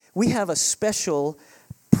We have a special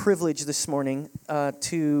privilege this morning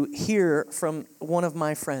to hear from one of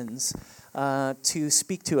my friends to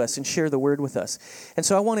speak to us and share the word with us. And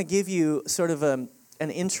so I want to give you sort of an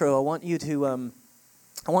intro. I want you to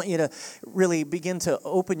really begin to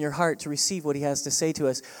open your heart to receive what he has to say to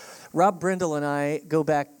us. Rob Brindle and I go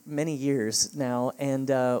back many years now, and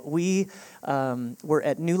we were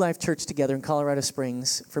at New Life Church together in Colorado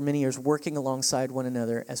Springs for many years, working alongside one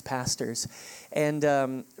another as pastors.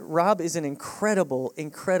 And Rob is an incredible,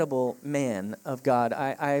 incredible man of God.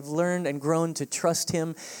 I've learned and grown to trust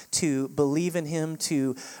him, to believe in him,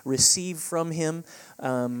 to receive from him.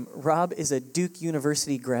 Rob is a Duke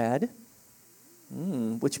University grad,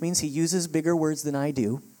 which means he uses bigger words than I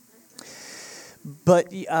do.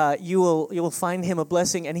 But you will find him a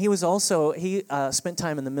blessing. And he spent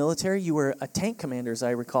time in the military. You were a tank commander, as I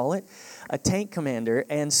recall it, a tank commander.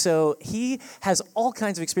 And so he has all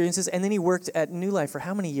kinds of experiences. And then he worked at New Life for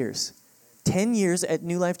how many years? 10 years at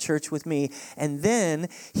New Life Church with me. And then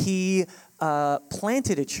he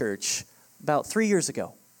planted a church about 3 years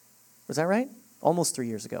ago. Was that right? Almost 3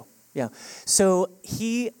 years ago. Yeah. So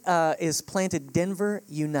he is planted Denver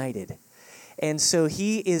United. And so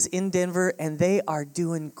he is in Denver, and they are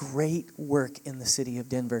doing great work in the city of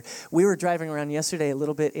Denver. We were driving around yesterday a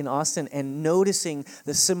little bit in Austin and noticing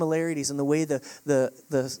the similarities in the way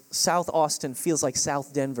the South Austin feels like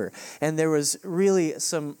South Denver. And there was really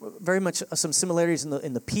very much some similarities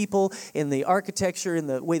in the people, in the architecture, in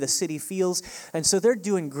the way the city feels. And so they're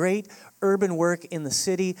doing great urban work in the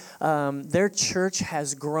city. Their church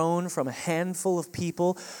has grown from a handful of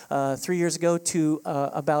people 3 years ago to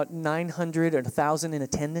about 900 or 1,000 in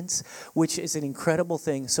attendance, which is an incredible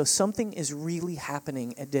thing. So something is really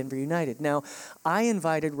happening at Denver United. Now, I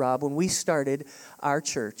invited Rob, when we started our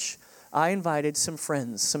church, I invited some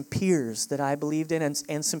friends, some peers that I believed in,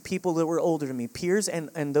 and some people that were older than me, peers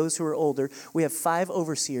and those who are older. We have 5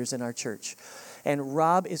 overseers in our church, and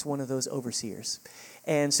Rob is one of those overseers.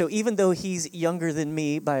 And so even though he's younger than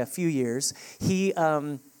me by a few years, he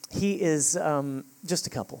is just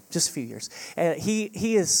a few years. And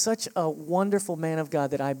he is such a wonderful man of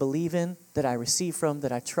God that I believe in, that I receive from,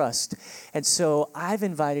 that I trust. And so I've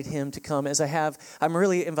invited him to come, I'm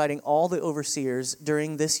really inviting all the overseers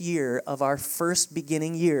during this year of our first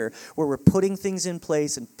beginning year, where we're putting things in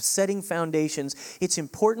place and setting foundations. It's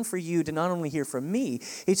important for you to not only hear from me,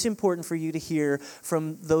 it's important for you to hear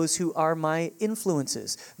from those who are my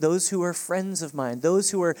influences, those who are friends of mine,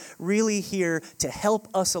 those who are really here to help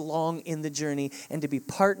us along in the journey and to be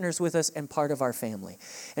partners with us and part of our family.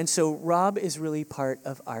 And so Rob is really part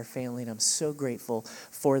of our family, and I'm so grateful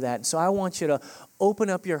for that. And so I want you to open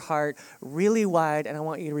up your heart really wide, and I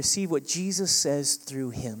want you to receive what Jesus says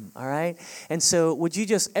through him, all right? And so would you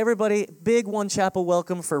just, everybody, big One Chapel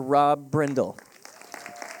welcome for Rob Brindle.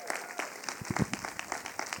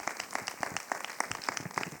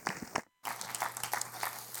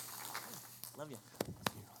 Love you.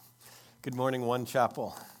 Good morning, One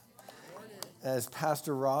Chapel. As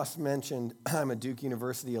Pastor Ross mentioned, I'm a Duke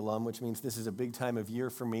University alum, which means this is a big time of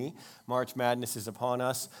year for me. March Madness is upon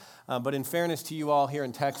us. But in fairness to you all here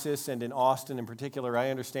in Texas and in Austin in particular,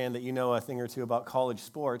 I understand that you know a thing or two about college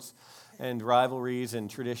sports and rivalries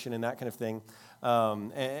and tradition and that kind of thing.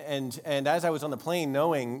 And as I was on the plane,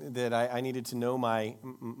 knowing that I needed to know my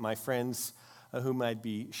friends whom I'd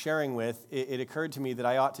be sharing with, it occurred to me that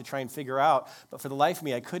I ought to try and figure out, but for the life of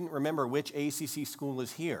me, I couldn't remember which ACC school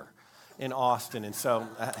is here in Austin. And so,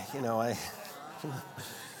 I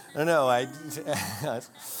don't know,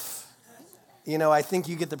 I think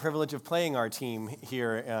you get the privilege of playing our team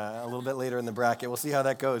here a little bit later in the bracket. We'll see how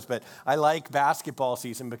that goes. But I like basketball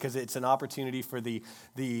season because it's an opportunity for the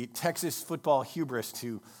Texas football hubris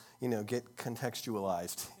to, get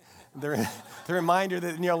contextualized. The reminder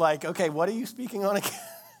that you're like, okay, what are you speaking on again?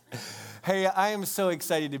 Hey, I am so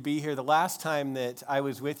excited to be here. The last time that I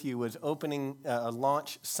was with you was opening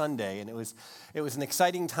launch Sunday, and it was an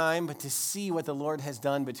exciting time, but to see what the Lord has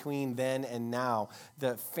done between then and now,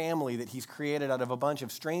 the family that he's created out of a bunch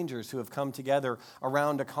of strangers who have come together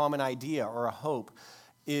around a common idea or a hope,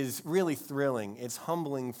 is really thrilling. It's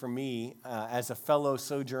humbling for me as a fellow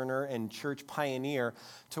sojourner and church pioneer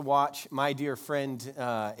to watch my dear friend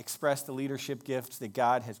express the leadership gifts that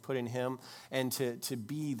God has put in him, and to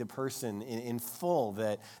be the person in full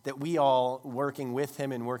that we all, working with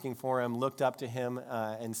him and working for him, looked up to him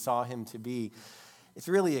and saw him to be. It's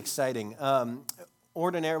really exciting.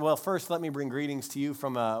 Well, first, let me bring greetings to you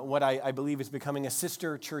from what I believe is becoming a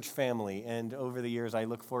sister church family. And over the years, I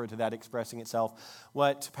look forward to that expressing itself.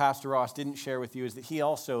 What Pastor Ross didn't share with you is that he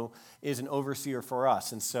also is an overseer for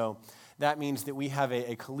us. And so that means that we have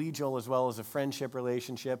a collegial as well as a friendship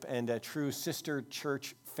relationship and a true sister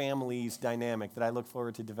church families dynamic that I look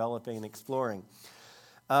forward to developing and exploring.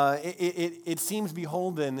 It seems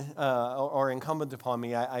beholden or incumbent upon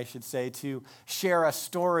me, I should say, to share a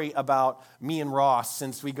story about me and Ross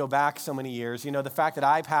since we go back so many years. You know, the fact that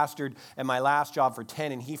I pastored at my last job for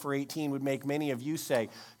 10 and he for 18 would make many of you say,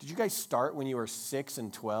 did you guys start when you were 6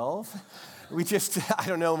 and 12? We just, I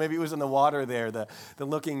don't know, maybe it was in the water there, the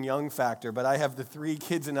looking young factor. But I have the 3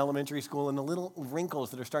 kids in elementary school and the little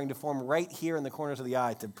wrinkles that are starting to form right here in the corners of the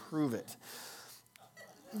eye to prove it.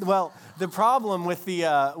 Well, the problem with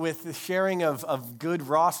the sharing of good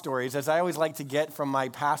Ross stories, as I always like to get from my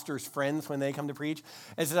pastor's friends when they come to preach,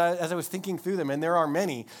 is that as I was thinking through them, and there are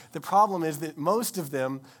many, the problem is that most of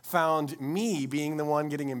them found me being the one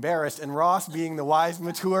getting embarrassed and Ross being the wise,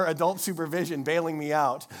 mature adult supervision bailing me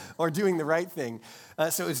out or doing the right thing.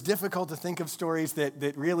 So it was difficult to think of stories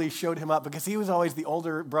that really showed him up because he was always the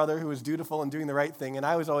older brother who was dutiful and doing the right thing, and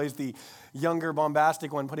I was always the younger,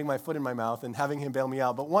 bombastic one putting my foot in my mouth and having him bail me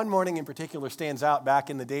out. But one morning in particular stands out back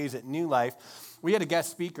in the days at New Life. We had a guest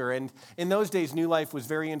speaker, and in those days, New Life was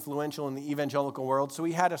very influential in the evangelical world, so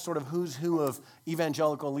we had a sort of who's who of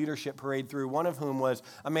evangelical leadership parade through, one of whom was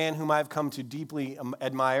a man whom I've come to deeply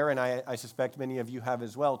admire, and I suspect many of you have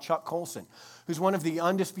as well, Chuck Colson, who's one of the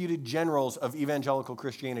undisputed generals of evangelical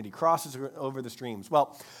Christianity, crosses over the streams.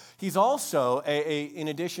 Well, he's also, in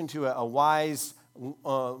addition to a wise,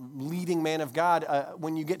 leading man of God,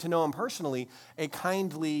 when you get to know him personally, a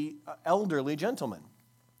kindly, elderly gentleman.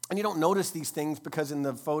 And you don't notice these things because in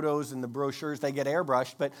the photos and the brochures, they get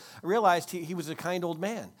airbrushed, but I realized he was a kind old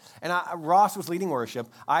man. And Ross was leading worship.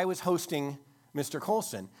 I was hosting Mr.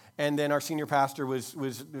 Colson, and then our senior pastor was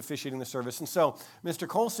officiating the service. And so Mr.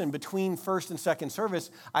 Colson, between first and second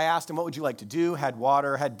service, I asked him, what would you like to do? Had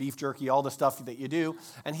water, had beef jerky, all the stuff that you do.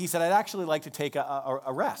 And he said, I'd actually like to take a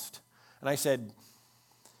rest. And I said,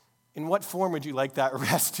 in what form would you like that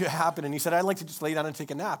rest to happen? And he said, I'd like to just lay down and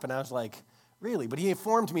take a nap. And I was like, really? But he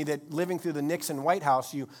informed me that living through the Nixon White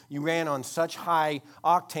House, you ran on such high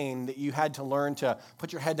octane that you had to learn to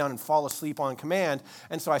put your head down and fall asleep on command.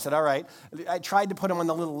 And so I said, all right. I tried to put him on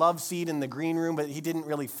the little love seat in the green room, but he didn't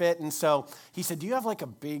really fit. And so he said, do you have like a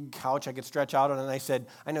big couch I could stretch out on? And I said,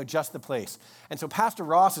 I know just the place. And so Pastor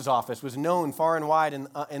Ross's office was known far and wide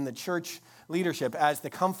in the church leadership as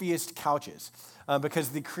the comfiest couches. Because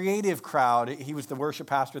the creative crowd, he was the worship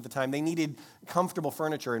pastor at the time, they needed comfortable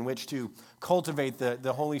furniture in which to cultivate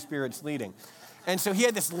the Holy Spirit's leading. And so he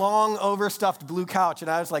had this long, overstuffed blue couch,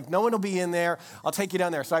 and I was like, no one will be in there. I'll take you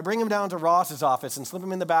down there. So I bring him down to Ross's office and slip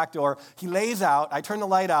him in the back door. He lays out. I turn the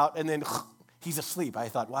light out, and then he's asleep. I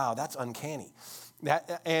thought, wow, that's uncanny.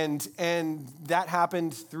 And that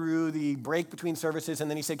happened through the break between services,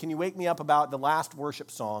 and then he said, can you wake me up about the last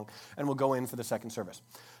worship song, and we'll go in for the second service.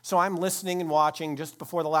 So I'm listening and watching. Just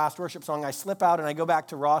before the last worship song, I slip out and I go back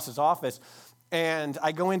to Ross's office, and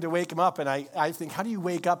I go in to wake him up, and I think, how do you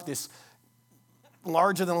wake up this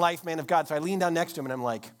larger-than-life man of God? So I lean down next to him, and I'm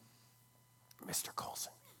like, Mr.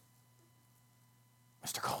 Colson.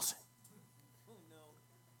 Mr. Colson. Oh, no.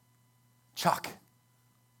 Chuck.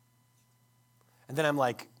 And then I'm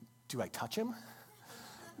like, do I touch him?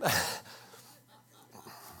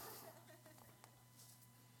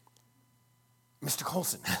 Mr.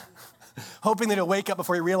 Colson, hoping that he'll wake up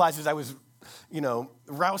before he realizes I was,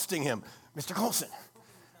 rousting him. Mr. Colson.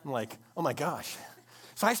 I'm like, oh my gosh.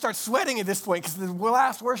 So I start sweating at this point because the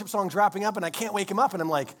last worship song's wrapping up and I can't wake him up. And I'm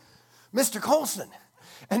like, Mr. Colson.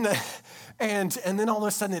 And then all of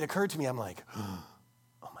a sudden it occurred to me, I'm like,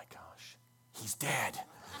 oh my gosh, he's dead.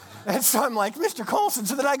 And so I'm like, Mr. Colson.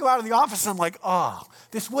 So then I go out of the office and I'm like, oh,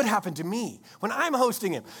 this would happen to me when I'm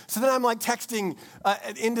hosting him. So then I'm like texting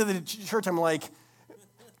into the church. I'm like,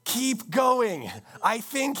 keep going. I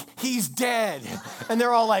think he's dead. And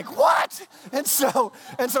they're all like, what? And so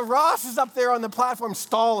Ross is up there on the platform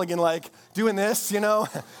stalling and like doing this,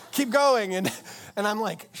 keep going. And I'm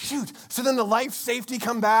like, shoot. So then the life safety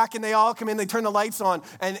come back and they all come in, they turn the lights on.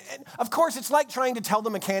 And of course, it's like trying to tell the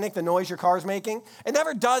mechanic the noise your car's making. It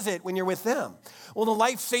never does it when you're with them. Well, the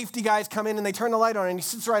life safety guys come in and they turn the light on and he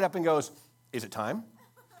sits right up and goes, is it time?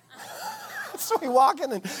 So we walk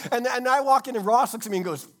in and I walk in and Ross looks at me and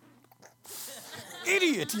goes,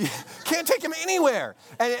 idiot, you can't take him anywhere.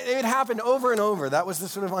 And it happened over and over. That was the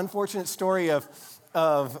sort of unfortunate story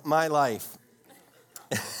of my life.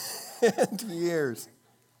 And years.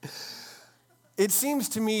 It seems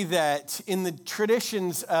to me that in the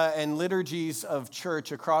traditions and liturgies of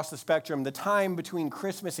church across the spectrum, the time between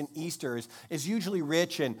Christmas and Easter is usually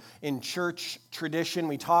rich in church tradition.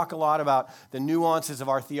 We talk a lot about the nuances of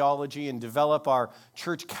our theology and develop our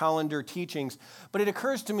church calendar teachings. But it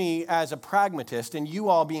occurs to me as a pragmatist, and you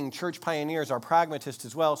all being church pioneers are pragmatists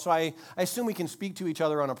as well, so I assume we can speak to each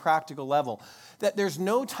other on a practical level, that there's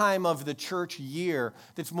no time of the church year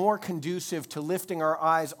that's more conducive to lifting our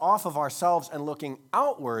eyes off of ourselves and looking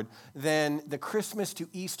outward than the Christmas to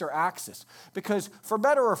Easter axis. Because for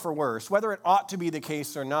better or for worse, whether it ought to be the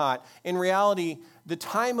case or not, in reality, the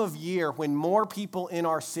time of year when more people in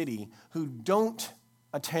our city who don't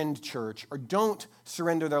attend church or don't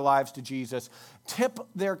surrender their lives to Jesus tip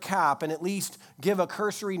their cap and at least give a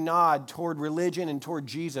cursory nod toward religion and toward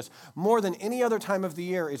Jesus more than any other time of the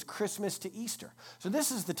year is Christmas to Easter. So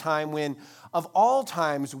this is the time when, of all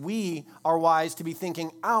times, we are wise to be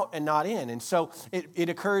thinking out and not in. And so it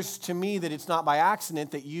occurs to me that it's not by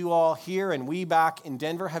accident that you all here and we back in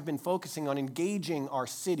Denver have been focusing on engaging our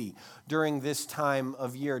city during this time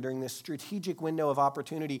of year, during this strategic window of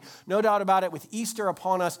opportunity. No doubt about it, with Easter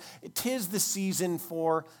upon us, it is the season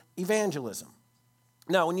for evangelism.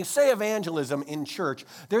 Now, when you say evangelism in church,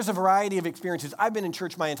 there's a variety of experiences. I've been in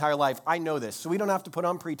church my entire life. I know this, so we don't have to put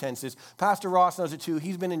on pretenses. Pastor Ross knows it too.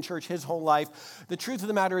 He's been in church his whole life. The truth of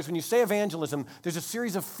the matter is when you say evangelism, there's a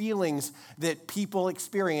series of feelings that people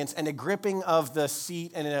experience and a gripping of the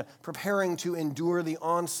seat and a preparing to endure the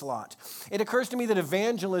onslaught. It occurs to me that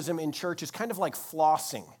evangelism in church is kind of like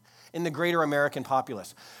flossing in the greater American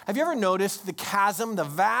populace. Have you ever noticed the chasm, the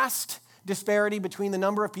vast disparity between the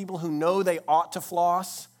number of people who know they ought to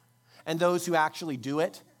floss and those who actually do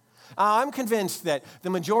it? I'm convinced that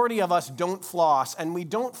the majority of us don't floss, and we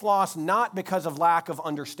don't floss not because of lack of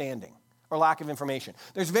understanding or lack of information.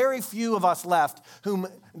 There's very few of us left whom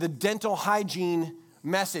the dental hygiene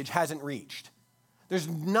message hasn't reached. There's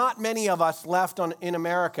not many of us left in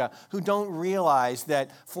America who don't realize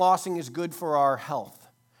that flossing is good for our health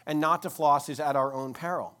and not to floss is at our own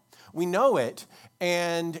peril. We know it,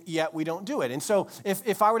 and yet we don't do it. And so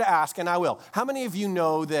if I were to ask, and I will, how many of you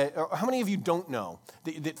know that, or how many of you don't know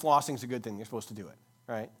that flossing is a good thing? You're supposed to do it,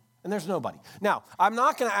 right? And there's nobody. Now, I'm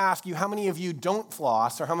not going to ask you how many of you don't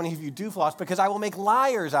floss or how many of you do floss because I will make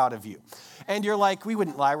liars out of you. And you're like, we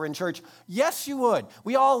wouldn't lie, we're in church. Yes, you would.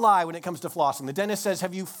 We all lie when it comes to flossing. The dentist says,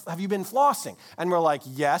 have you been flossing? And we're like,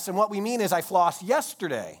 yes. And what we mean is I flossed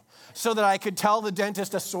yesterday, so that I could tell the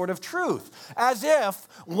dentist a sort of truth, as if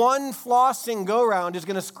one flossing go-round is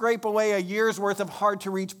going to scrape away a year's worth of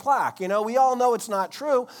hard-to-reach plaque. You know, we all know it's not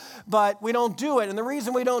true, but we don't do it. And the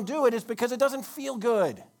reason we don't do it is because it doesn't feel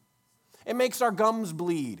good. It makes our gums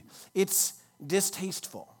bleed. It's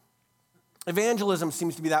distasteful. Evangelism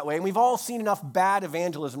seems to be that way, and we've all seen enough bad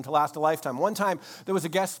evangelism to last a lifetime. One time, there was a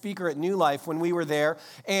guest speaker at New Life when we were there,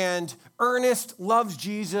 and earnest, loves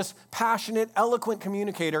Jesus, passionate, eloquent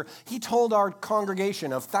communicator. He told our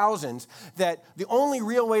congregation of thousands that the only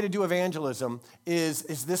real way to do evangelism is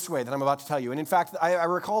this way that I'm about to tell you. And in fact, I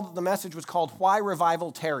recall that the message was called Why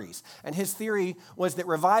Revival Tarries. And his theory was that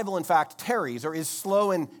revival, in fact, tarries or is slow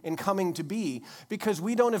in coming to be because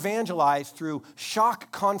we don't evangelize through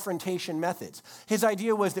shock confrontation methods. His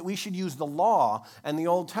idea was that we should use the law and the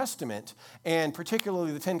Old Testament, and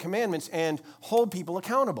particularly the Ten Commandments, and hold people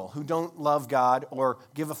accountable who don't love God or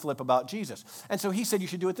give a flip about Jesus. And so he said you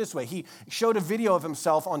should do it this way. He showed a video of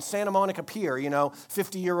himself on Santa Monica Pier,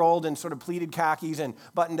 50-year-old in sort of pleated khakis and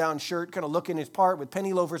button-down shirt, kind of looking his part with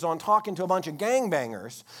penny loafers on, talking to a bunch of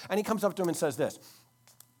gangbangers. And he comes up to him and says this.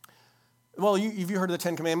 Well, have you heard of the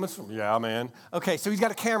Ten Commandments? Yeah, man. Okay, so he's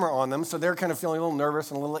got a camera on them, so they're kind of feeling a little nervous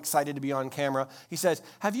and a little excited to be on camera. He says,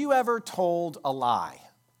 have you ever told a lie?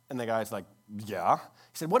 And the guy's like, yeah. He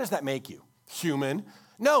said, what does that make you? Human.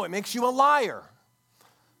 No, it makes you a liar.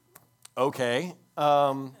 Okay.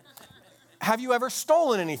 Have you ever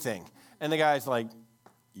stolen anything? And the guy's like,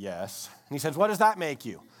 yes. And he says, what does that make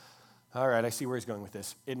you? All right, I see where he's going with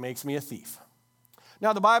this. It makes me a thief.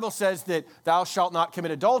 Now, the Bible says that thou shalt not commit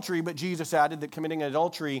adultery, but Jesus added that committing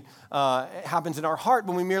adultery happens in our heart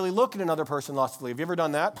when we merely look at another person lustfully. Have you ever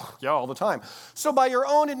done that? Yeah, all the time. So by your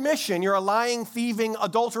own admission, you're a lying, thieving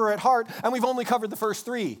adulterer at heart, and we've only covered the first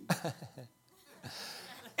three.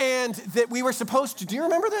 And that we were supposed to, do you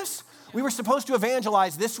remember this? We were supposed to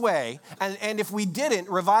evangelize this way, and if we didn't,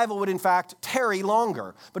 revival would in fact tarry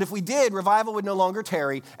longer. But if we did, revival would no longer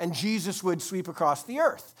tarry, and Jesus would sweep across the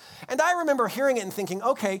earth. And I remember hearing it and thinking,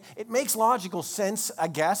 okay, it makes logical sense, I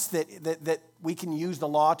guess, that we can use the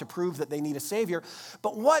law to prove that they need a Savior.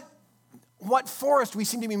 But what what forest we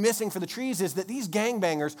seem to be missing for the trees is that these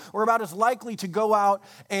gangbangers were about as likely to go out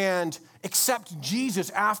and accept Jesus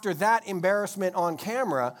after that embarrassment on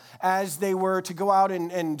camera as they were to go out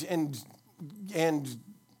and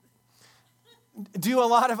do a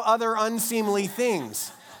lot of other unseemly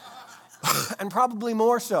things, and probably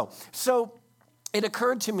more so. So it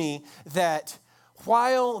occurred to me that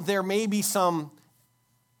while there may be some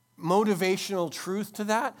motivational truth to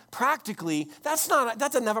that, practically, that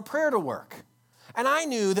doesn't have a prayer to work. And I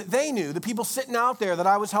knew that they knew, the people sitting out there that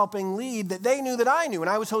I was helping lead, that they knew that I knew. And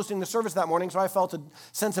I was hosting the service that morning, so I felt a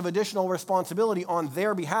sense of additional responsibility on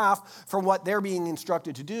their behalf for what they're being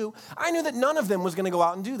instructed to do. I knew that none of them was going to go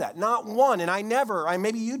out and do that. Not one. And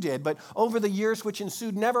maybe you did, but over the years which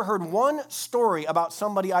ensued, never heard one story about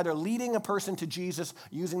somebody either leading a person to Jesus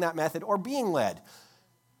using that method or being led.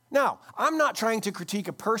 Now, I'm not trying to critique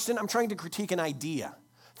a person. I'm trying to critique an idea.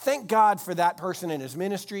 Thank God for that person and his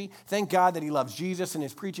ministry. Thank God that he loves Jesus and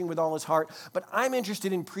is preaching with all his heart. But I'm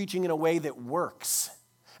interested in preaching in a way that works.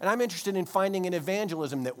 And I'm interested in finding an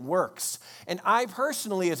evangelism that works. And I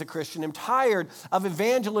personally, as a Christian, am tired of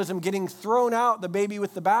evangelism getting thrown out the baby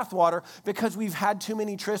with the bathwater because we've had too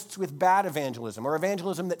many trysts with bad evangelism, or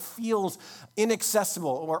evangelism that feels inaccessible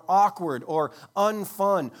or awkward or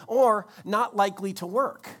unfun or not likely to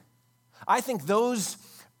work. I think those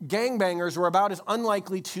gangbangers were about as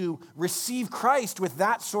unlikely to receive Christ with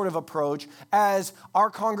that sort of approach as our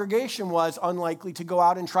congregation was unlikely to go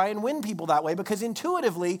out and try and win people that way, because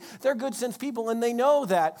intuitively they're good sense people and they know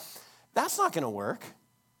that that's not going to work.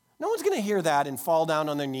 No one's going to hear that and fall down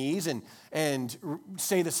on their knees and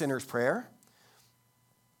say the sinner's prayer.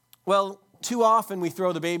 Well, too often we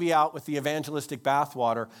throw the baby out with the evangelistic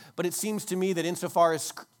bathwater, but it seems to me that insofar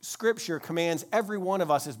as Scripture commands every one of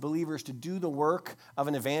us as believers to do the work of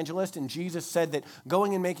an evangelist, and Jesus said that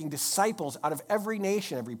going and making disciples out of every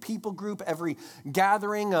nation, every people group, every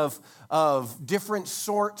gathering of different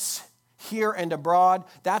sorts here and abroad,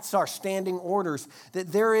 that's our standing orders,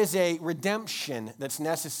 that there is a redemption that's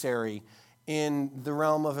necessary in the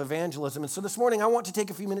realm of evangelism. And so this morning I want to take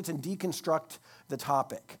a few minutes and deconstruct the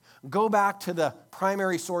topic. Go back to the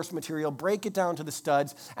primary source material, break it down to the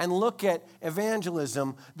studs, and look at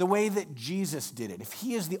evangelism the way that Jesus did it. If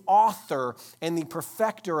he is the author and the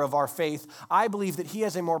perfecter of our faith, I believe that he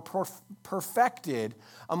has a more perfected,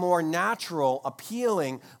 a more natural,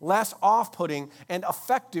 appealing, less off-putting, and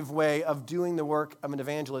effective way of doing the work of an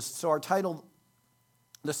evangelist. So our title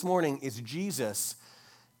this morning is Jesus,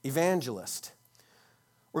 Evangelist.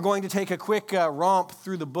 We're going to take a quick romp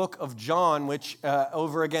through the book of John, which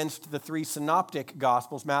over against the three synoptic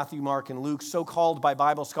gospels, Matthew, Mark, and Luke, so called by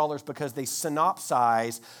Bible scholars because they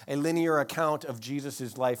synopsize a linear account of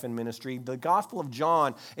Jesus' life and ministry. The Gospel of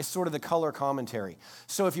John is sort of the color commentary.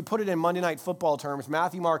 So if you put it in Monday Night Football terms,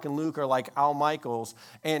 Matthew, Mark, and Luke are like Al Michaels,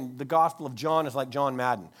 and the Gospel of John is like John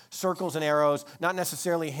Madden. Circles and arrows, not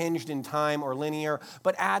necessarily hinged in time or linear,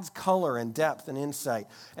 but adds color and depth and insight.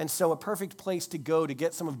 And so a perfect place to go to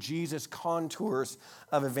get some of Jesus' contours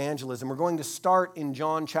of evangelism. We're going to start in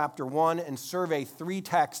John chapter 1 and survey 3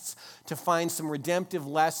 texts to find some redemptive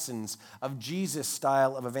lessons of Jesus'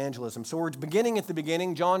 style of evangelism. So we're beginning at the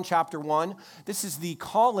beginning, John chapter 1. This is the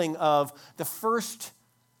calling of the first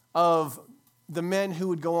of the men who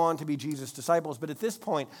would go on to be Jesus' disciples. But at this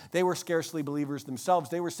point, they were scarcely believers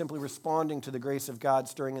themselves. They were simply responding to the grace of God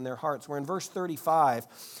stirring in their hearts. We're in verse 35.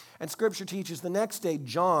 And Scripture teaches the next day,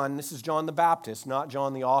 John, this is John the Baptist, not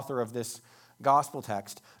John the author of this gospel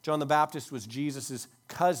text. John the Baptist was Jesus'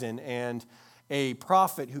 cousin and a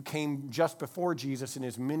prophet who came just before Jesus in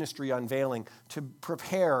his ministry unveiling to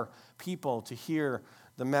prepare people to hear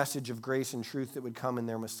the message of grace and truth that would come in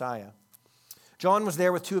their Messiah. John was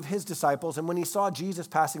there with 2 of his disciples, and when he saw Jesus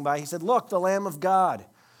passing by, he said, "Look, the Lamb of God."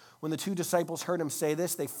 When the 2 disciples heard him say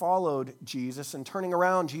this, they followed Jesus, and turning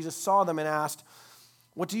around, Jesus saw them and asked,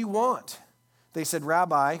 "What do you want?" They said,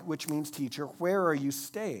 "Rabbi," which means teacher, "where are you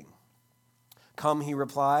staying?" "Come," he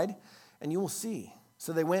replied, "and you will see."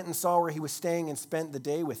 So they went and saw where he was staying and spent the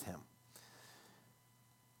day with him.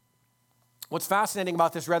 What's fascinating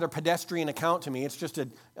about this rather pedestrian account to me, it's just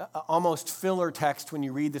an almost filler text when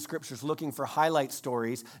you read the Scriptures looking for highlight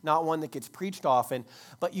stories, not one that gets preached often,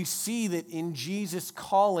 but you see that in Jesus'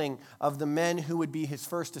 calling of the men who would be his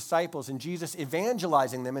first disciples, and Jesus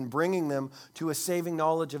evangelizing them and bringing them to a saving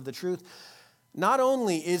knowledge of the truth, not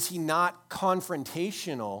only is he not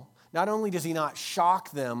confrontational, not only does he not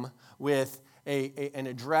shock them with an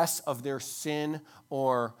address of their sin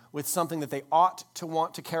or with something that they ought to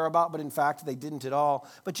want to care about, but in fact they didn't at all.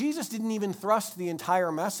 But Jesus didn't even thrust the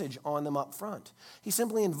entire message on them up front. He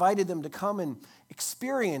simply invited them to come and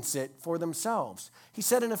experience it for themselves. He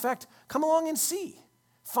said, in effect, come along and see.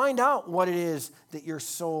 Find out what it is that your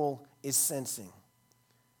soul is sensing.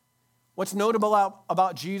 What's notable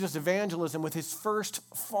about Jesus' evangelism with his first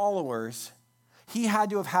followers, he had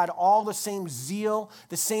to have had all the same zeal,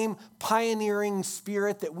 the same pioneering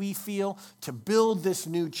spirit that we feel to build this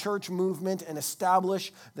new church movement and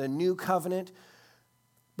establish the new covenant.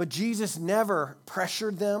 But Jesus never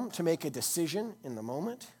pressured them to make a decision in the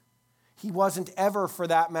moment. He wasn't ever, for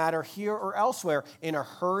that matter, here or elsewhere, in a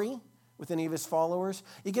hurry with any of his followers.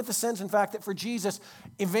 You get the sense, in fact, that for Jesus,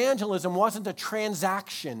 evangelism wasn't a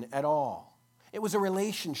transaction at all. It was a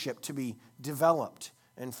relationship to be developed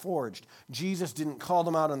and forged. Jesus didn't call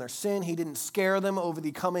them out on their sin. He didn't scare them over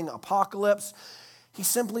the coming apocalypse. He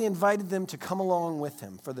simply invited them to come along with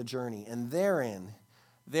him for the journey. And therein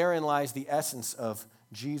lies the essence of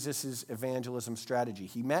Jesus' evangelism strategy.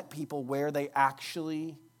 He met people where they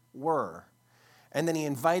actually were, and then he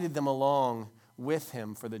invited them along with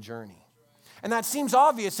him for the journey. And that seems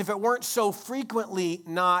obvious if it weren't so frequently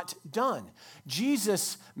not done.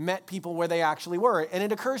 Jesus met people where they actually were. And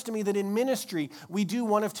it occurs to me that in ministry, we do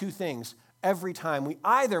one of two things every time. We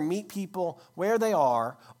either meet people where they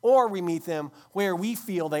are, or we meet them where we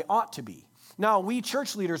feel they ought to be. Now, we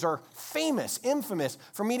church leaders are infamous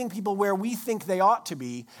for meeting people where we think they ought to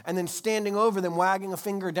be, and then standing over them, wagging a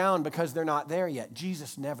finger down because they're not there yet.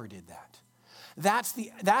 Jesus never did that.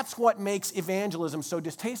 That's what makes evangelism so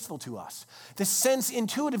distasteful to us. The sense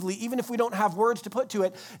intuitively, even if we don't have words to put to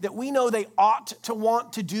it, that we know they ought to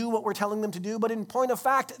want to do what we're telling them to do, but in point of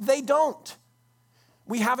fact, they don't.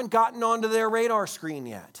 We haven't gotten onto their radar screen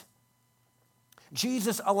yet.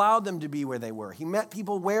 Jesus allowed them to be where they were. He met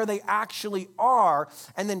people where they actually are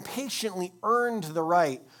and then patiently earned the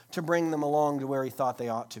right to bring them along to where he thought they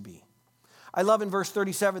ought to be. I love in verse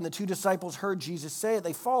 37, the two disciples heard Jesus say it.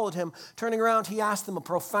 They followed him. Turning around, he asked them a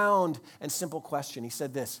profound and simple question. He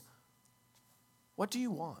said this, "What do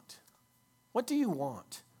you want? What do you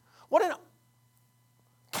want?" What an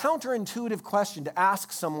counterintuitive question to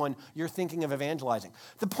ask someone you're thinking of evangelizing.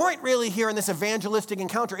 The point really here in this evangelistic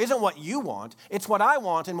encounter isn't what you want. It's what I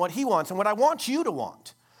want and what he wants and what I want you to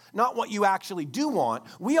want. Not what you actually do want.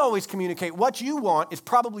 We always communicate what you want is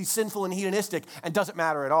probably sinful and hedonistic and doesn't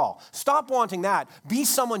matter at all. Stop wanting that. Be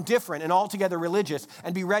someone different and altogether religious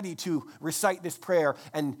and be ready to recite this prayer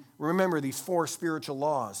and remember these 4 spiritual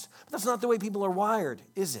laws. But that's not the way people are wired,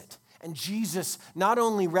 is it? And Jesus not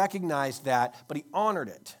only recognized that, but he honored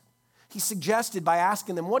it. He suggested by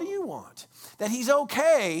asking them, "What do you want?" that he's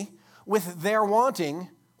okay with their wanting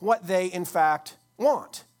what they in fact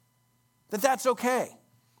want. That's okay.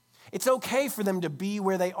 It's okay for them to be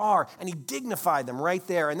where they are, and he dignified them right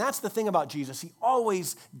there. And that's the thing about Jesus. He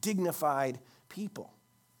always dignified people.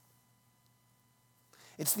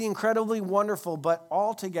 It's the incredibly wonderful but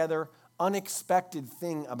altogether unexpected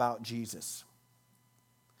thing about Jesus,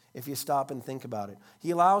 if you stop and think about it.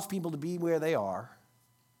 He allows people to be where they are,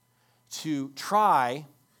 to try,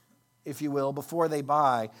 if you will, before they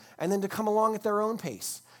buy, and then to come along at their own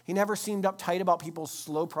pace. He never seemed uptight about people's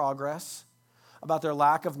slow progress, about their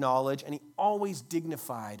lack of knowledge, and he always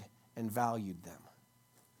dignified and valued them.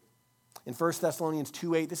 In 1 Thessalonians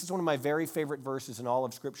 2:8, this is one of my very favorite verses in all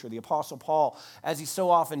of Scripture. The Apostle Paul, as he so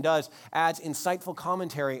often does, adds insightful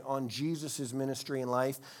commentary on Jesus' ministry and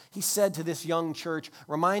life. He said to this young church,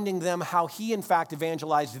 reminding them how he in fact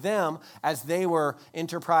evangelized them as they were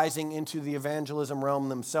enterprising into the evangelism realm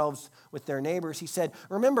themselves with their neighbors. He said,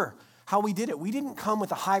 remember how we did it. We didn't come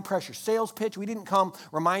with a high-pressure sales pitch. We didn't come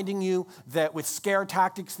reminding you that with scare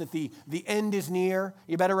tactics that the end is near.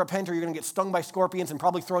 You better repent or you're going to get stung by scorpions and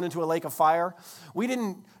probably thrown into a lake of fire. We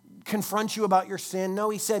didn't confront you about your sin. No,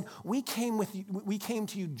 he said, we came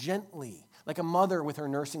to you gently, like a mother with her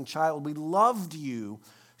nursing child. We loved you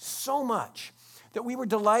so much that we were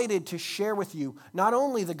delighted to share with you not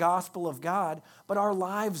only the gospel of God, but our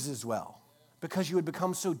lives as well, because you had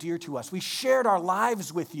become so dear to us. We shared our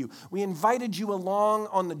lives with you. We invited you along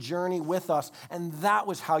on the journey with us, and that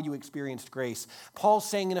was how you experienced grace. Paul's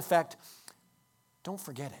saying, in effect, don't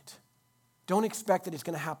forget it. Don't expect that it's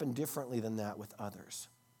going to happen differently than that with others.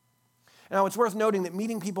 Now, it's worth noting that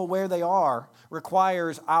meeting people where they are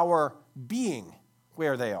requires our being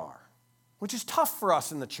where they are, which is tough for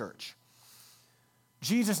us in the church.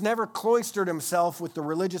 Jesus never cloistered himself with the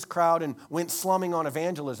religious crowd and went slumming on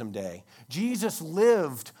evangelism day. Jesus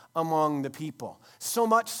lived among the people, so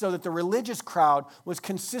much so that the religious crowd was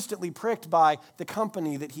consistently pricked by the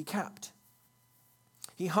company that he kept.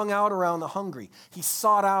 He hung out around the hungry. He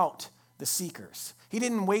sought out the seekers. He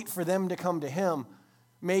didn't wait for them to come to him,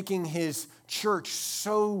 making his church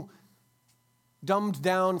so dumbed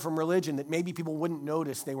down from religion that maybe people wouldn't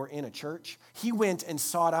notice they were in a church. He went and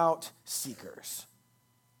sought out seekers.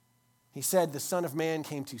 He said, the Son of Man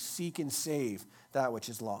came to seek and save that which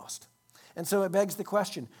is lost. And so it begs the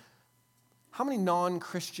question, how many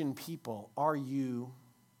non-Christian people are you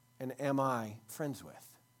and am I friends with?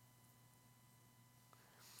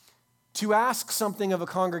 To ask something of a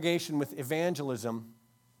congregation with evangelism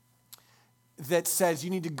that says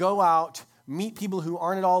you need to go out, meet people who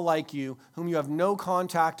aren't at all like you, whom you have no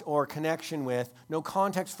contact or connection with, no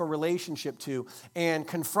context for relationship to, and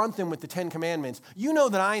confront them with the 10 Commandments. You know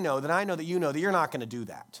that I know that you know that you're not going to do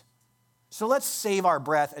that. So let's save our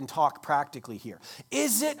breath and talk practically here.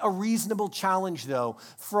 Is it a reasonable challenge, though,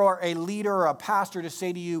 for a leader or a pastor to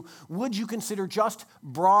say to you, would you consider just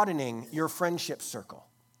broadening your friendship circle?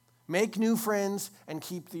 Make new friends and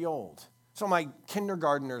keep the old. So my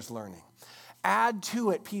kindergartner's learning. Add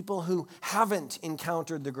to it people who haven't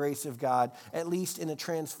encountered the grace of God, at least in a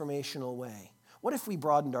transformational way. What if we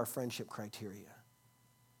broadened our friendship criteria?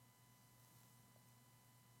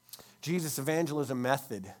 Jesus' evangelism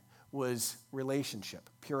method was relationship,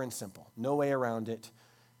 pure and simple. No way around it.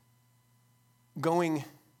 Going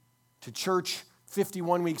to church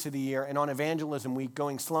 51 weeks of the year, and on evangelism week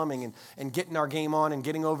going slumming and getting our game on and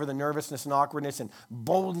getting over the nervousness and awkwardness and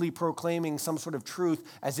boldly proclaiming some sort of truth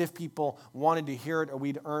as if people wanted to hear it or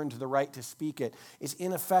we'd earned the right to speak it is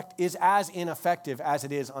as ineffective as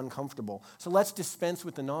it is uncomfortable. So let's dispense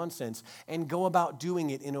with the nonsense and go about doing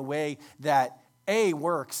it in a way that A,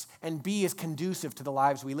 works, and B, is conducive to the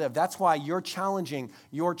lives we live. That's why you're challenging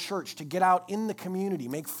your church to get out in the community,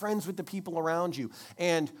 make friends with the people around you,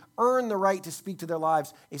 and earn the right to speak to their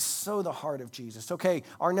lives is so the heart of Jesus. Okay,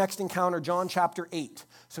 our next encounter, John chapter 8.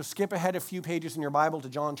 So skip ahead a few pages in your Bible to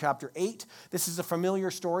John chapter 8. This is a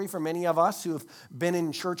familiar story for many of us who have been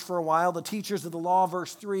in church for a while. The teachers of the law,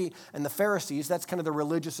 verse 3, and the Pharisees, that's kind of the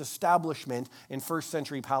religious establishment in first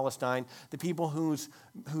century Palestine, the people whose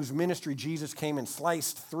ministry Jesus came and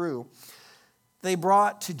sliced through. They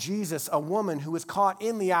brought to Jesus a woman who was caught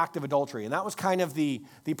in the act of adultery. And that was kind of the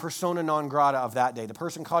persona non grata of that day. The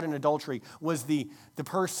person caught in adultery was the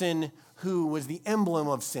person who was the emblem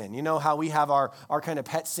of sin. You know how we have our kind of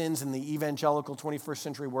pet sins in the evangelical 21st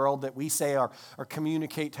century world that we say are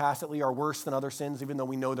communicate tacitly are worse than other sins, even though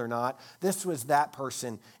we know they're not. This was that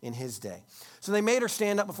person in his day. So they made her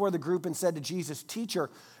stand up before the group and said to Jesus, "Teacher,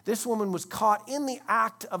 this woman was caught in the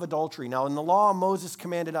act of adultery. Now, in the law, Moses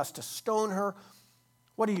commanded us to stone her.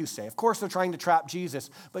 What do you say?" Of course, they're trying to trap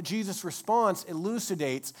Jesus, but Jesus' response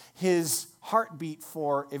elucidates his heartbeat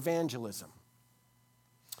for evangelism.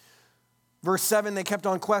 Verse 7, they kept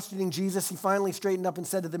on questioning Jesus. He finally straightened up and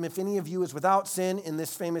said to them, "If any of you is without sin," in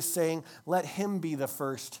this famous saying, "let him be the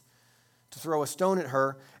first to throw a stone at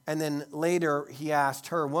her." And then later he asked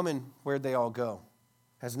her, "Woman, where'd they all go?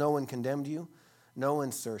 Has no one condemned you?" "No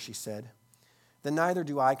one, sir," she said. "Then neither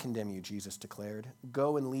do I condemn you," Jesus declared.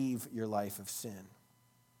 "Go and leave your life of sin."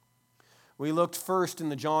 We looked first in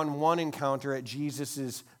the John 1 encounter at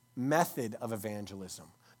Jesus' method of evangelism,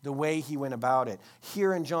 the way he went about it.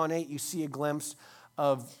 Here in John 8, you see a glimpse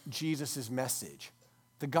of Jesus' message,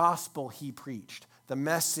 the gospel he preached, the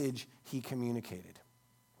message he communicated.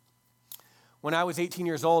 When I was 18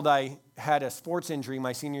 years old, I had a sports injury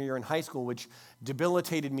my senior year in high school, which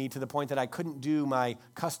debilitated me to the point that I couldn't do my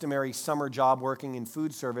customary summer job working in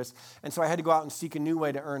food service. And so I had to go out and seek a new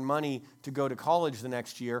way to earn money to go to college the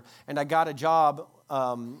next year. And I got a job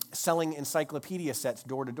selling encyclopedia sets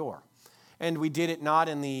door to door. And we did it not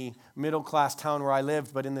in the middle-class town where I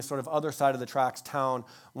lived, but in this sort of other side of the tracks town,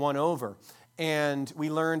 one over. And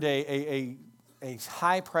we learned a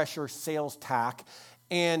high-pressure sales tack.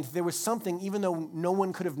 And there was something, even though no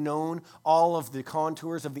one could have known all of the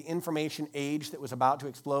contours of the information age that was about to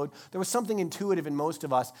explode, there was something intuitive in most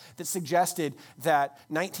of us that suggested that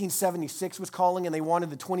 1976 was calling and they wanted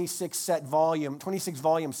the 26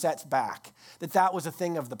 volume sets back, that was a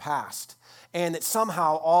thing of the past. And that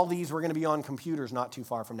somehow all these were going to be on computers not too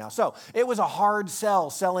far from now. So it was a hard sell,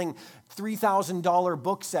 selling $3,000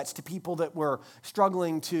 book sets to people that were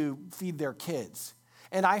struggling to feed their kids.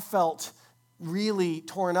 And I felt really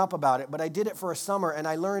torn up about it, but I did it for a summer and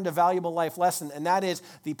I learned a valuable life lesson, and that is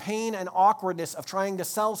the pain and awkwardness of trying to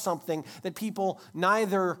sell something that people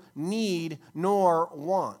neither need nor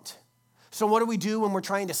want. So what do we do when we're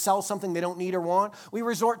trying to sell something they don't need or want? We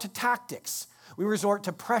resort to tactics. We resort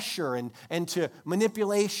to pressure and to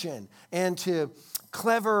manipulation and to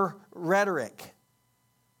clever rhetoric.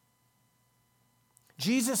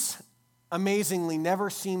 Jesus amazingly, never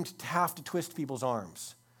seemed to have to twist people's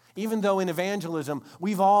arms. Even though in evangelism,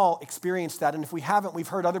 we've all experienced that. And if we haven't, we've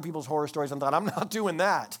heard other people's horror stories and thought, I'm not doing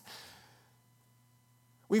that.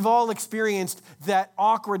 We've all experienced that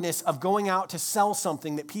awkwardness of going out to sell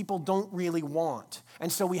something that people don't really want. And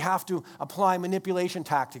so we have to apply manipulation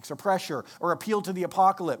tactics or pressure or appeal to the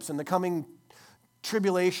apocalypse and the coming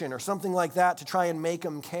tribulation or something like that to try and make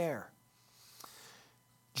them care.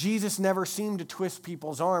 Jesus never seemed to twist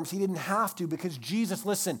people's arms. He didn't have to because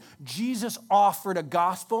Jesus offered a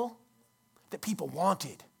gospel that people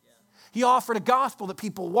wanted. He offered a gospel that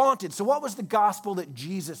people wanted. So what was the gospel that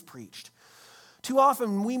Jesus preached? Too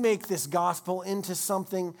often we make this gospel into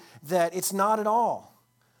something that it's not at all.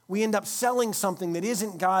 We end up selling something that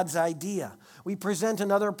isn't God's idea. We present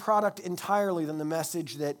another product entirely than the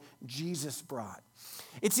message that Jesus brought.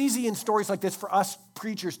 It's easy in stories like this for us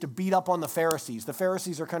preachers to beat up on the Pharisees. The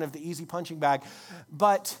Pharisees are kind of the easy punching bag.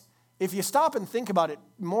 But if you stop and think about it,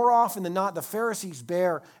 more often than not, the Pharisees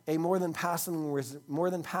bear a more than passing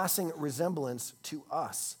resemblance to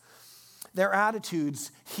us. Their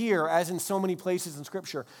attitudes here, as in so many places in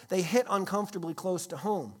Scripture, they hit uncomfortably close to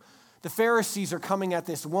home. The Pharisees are coming at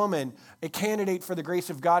this woman, a candidate for the grace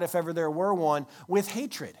of God, if ever there were one, with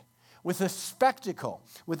hatred, with a spectacle,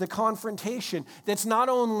 with a confrontation that's not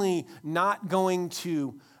only not going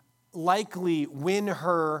to likely win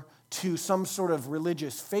her to some sort of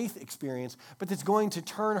religious faith experience, but that's going to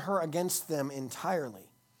turn her against them entirely,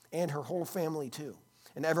 and her whole family too.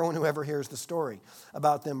 And everyone who ever hears the story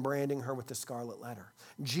about them branding her with the scarlet letter.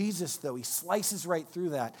 Jesus, though, he slices right through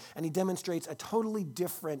that, and he demonstrates a totally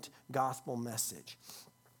different gospel message.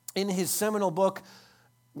 In his seminal book,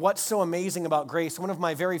 What's So Amazing About Grace, one of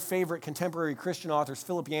my very favorite contemporary Christian authors,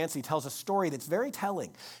 Philip Yancey, tells a story that's very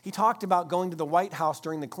telling. He talked about going to the White House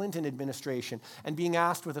during the Clinton administration and being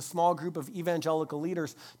asked with a small group of evangelical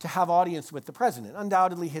leaders to have audience with the president.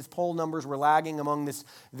 Undoubtedly, his poll numbers were lagging among this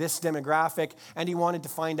demographic, and he wanted to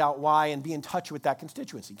find out why and be in touch with that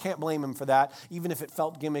constituency. Can't blame him for that, even if it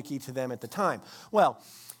felt gimmicky to them at the time. Well,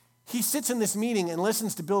 he sits in this meeting and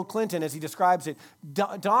listens to Bill Clinton, as he describes it,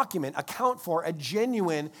 account for a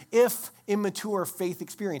genuine, if immature, faith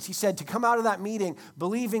experience. He said to come out of that meeting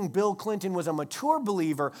believing Bill Clinton was a mature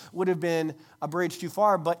believer would have been a bridge too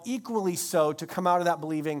far, but equally so to come out of that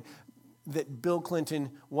believing that Bill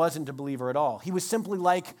Clinton wasn't a believer at all. He was simply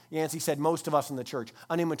like, Yancey said, most of us in the church,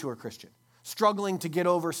 an immature Christian. Struggling to get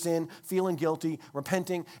over sin, feeling guilty,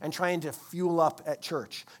 repenting, and trying to fuel up at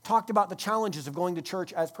church. Talked about the challenges of going to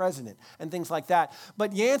church as president and things like that.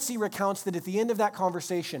 But Yancey recounts that at the end of that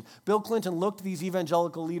conversation, Bill Clinton looked these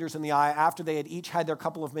evangelical leaders in the eye after they had each had their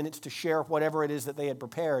couple of minutes to share whatever it is that they had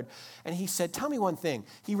prepared. And he said, tell me one thing.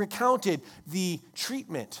 He recounted the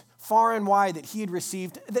treatment far and wide that he had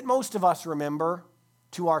received, that most of us remember,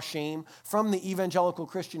 to our shame, from the evangelical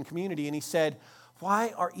Christian community. And he said,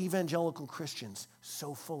 why are evangelical Christians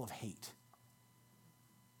so full of hate?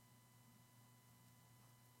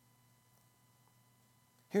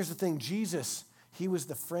 Here's the thing, Jesus, he was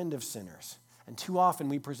the friend of sinners, and too often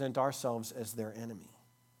we present ourselves as their enemy.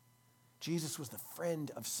 Jesus was the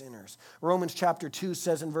friend of sinners. Romans chapter 2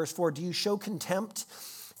 says in verse 4, do you show contempt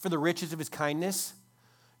for the riches of his kindness?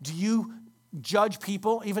 Do you judge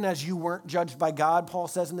people even as you weren't judged by God, Paul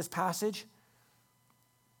says in this passage?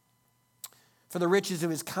 For the riches of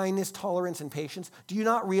his kindness, tolerance, and patience. Do you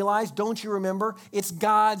not realize, don't you remember, it's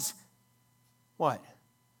God's, what?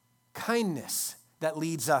 Kindness that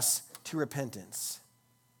leads us to repentance.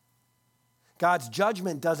 God's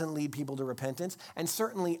judgment doesn't lead people to repentance, and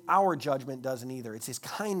certainly our judgment doesn't either. It's his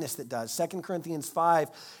kindness that does. 2 Corinthians 5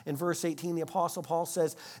 in verse 18, the Apostle Paul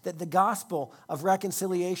says that the gospel of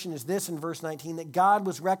reconciliation is this in verse 19, that God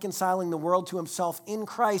was reconciling the world to himself in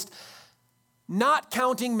Christ, not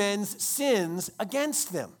counting men's sins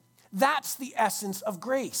against them. That's the essence of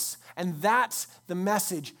grace. And that's the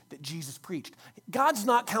message that Jesus preached. God's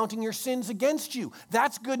not counting your sins against you.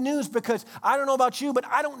 That's good news because I don't know about you, but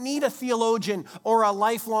I don't need a theologian or a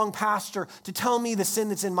lifelong pastor to tell me the sin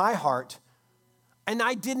that's in my heart. And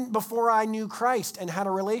I didn't before I knew Christ and had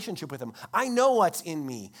a relationship with him. I know what's in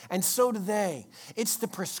me, and so do they. It's the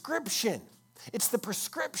prescription. It's the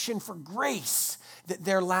prescription for grace that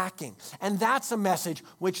they're lacking. And that's a message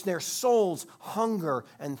which their souls hunger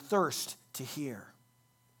and thirst to hear.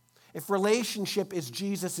 If relationship is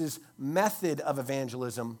Jesus' method of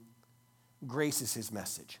evangelism, grace is his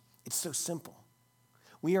message. It's so simple.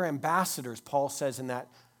 We are ambassadors, Paul says in that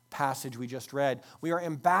passage we just read. We are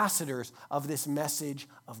ambassadors of this message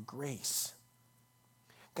of grace.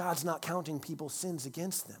 God's not counting people's sins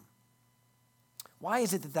against them. Why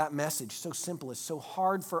is it that that message, so simple, is so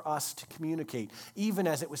hard for us to communicate, even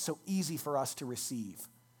as it was so easy for us to receive?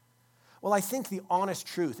 Well, I think the honest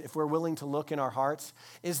truth, if we're willing to look in our hearts,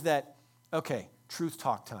 is that, okay, truth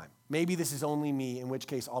talk time. Maybe this is only me, in which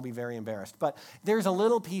case I'll be very embarrassed. But there's a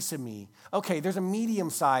little piece of me, okay, there's a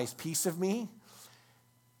medium-sized piece of me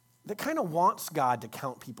that kind of wants God to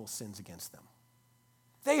count people's sins against them.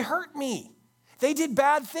 They hurt me. They did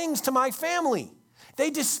bad things to my family.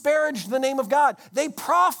 They disparaged the name of God. They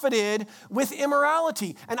profited with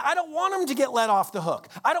immorality. And I don't want them to get let off the hook.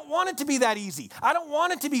 I don't want it to be that easy. I don't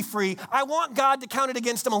want it to be free. I want God to count it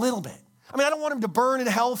against them a little bit. I mean, I don't want them to burn in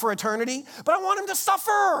hell for eternity, but I want them to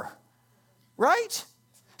suffer, right?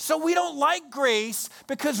 So we don't like grace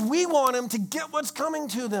because we want them to get what's coming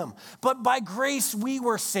to them. But by grace, we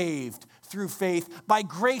were saved through faith. By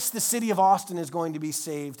grace, the city of Austin is going to be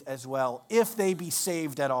saved as well, if they be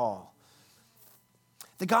saved at all.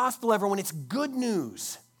 The gospel, everyone, it's good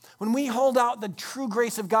news. When we hold out the true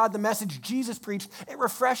grace of God, the message Jesus preached, it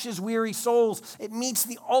refreshes weary souls. It meets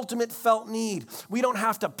the ultimate felt need. We don't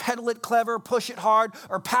have to peddle it clever, push it hard,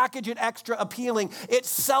 or package it extra appealing. It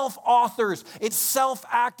self-authors. It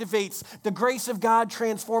self-activates. The grace of God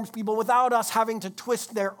transforms people without us having to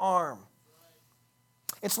twist their arm.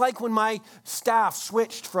 It's like when my staff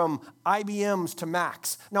switched from IBMs to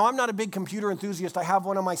Macs. Now, I'm not a big computer enthusiast. I have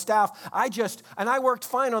one on my staff. I worked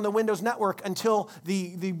fine on the Windows network until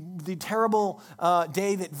the terrible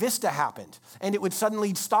day that Vista happened. And it would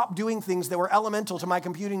suddenly stop doing things that were elemental to my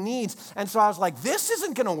computing needs. And so I was like, this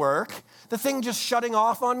isn't going to work. The thing just shutting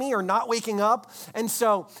off on me or not waking up. And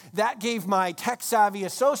so that gave my tech-savvy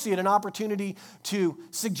associate an opportunity to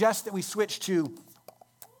suggest that we switch to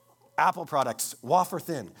Apple products, wafer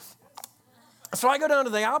thin. So I go down to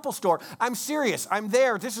the Apple store. I'm serious. I'm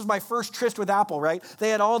there. This is my first tryst with Apple, right? They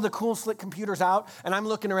had all the cool, slick computers out, and I'm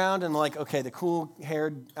looking around and like, okay, the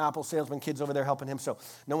cool-haired Apple salesman kid's over there helping him, so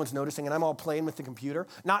no one's noticing, and I'm all playing with the computer,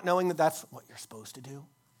 not knowing that that's what you're supposed to do.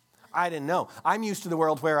 I didn't know. I'm used to the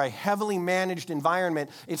world where a heavily managed environment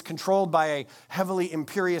is controlled by a heavily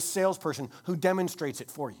imperious salesperson who demonstrates it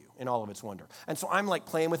for you in all of its wonder. And so I'm like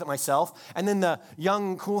playing with it myself. And then the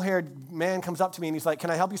young, cool-haired man comes up to me and he's like,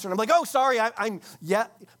 "Can I help you, sir?" And I'm like, "Oh, sorry,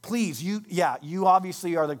 please, you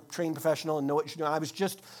obviously are the trained professional and know what you're doing." I was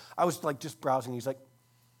just browsing. He's like,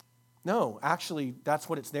 "No, actually, that's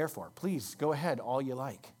what it's there for. Please, go ahead, all you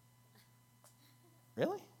like."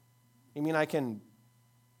 Really? You mean I can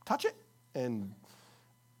touch it and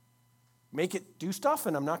make it do stuff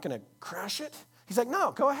and I'm not going to crash it? He's like,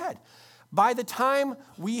 "No, go ahead." By the time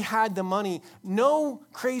we had the money, no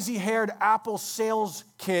crazy-haired Apple sales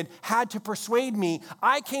kid had to persuade me.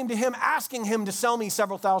 I came to him asking him to sell me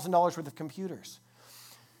several $1,000s worth of computers.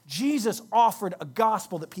 Jesus offered a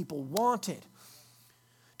gospel that people wanted.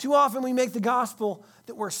 Too often we make the gospel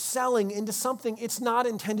that we're selling into something it's not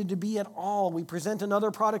intended to be at all. We present another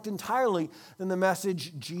product entirely than the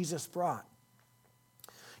message Jesus brought.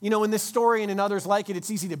 You know, in this story and in others like it, it's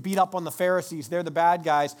easy to beat up on the Pharisees. They're the bad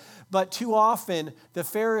guys. But too often, the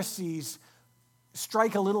Pharisees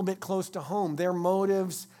strike a little bit close to home. Their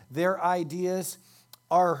motives, their ideas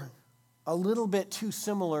are a little bit too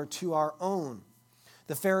similar to our own.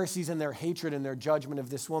 The Pharisees and their hatred and their judgment of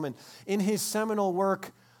this woman. In his seminal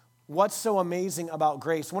work, What's So Amazing About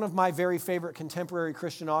Grace? One of my very favorite contemporary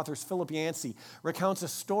Christian authors, Philip Yancey, recounts a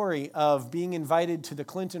story of being invited to the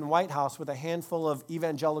Clinton White House with a handful of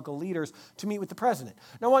evangelical leaders to meet with the president.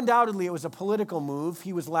 Now, undoubtedly, it was a political move.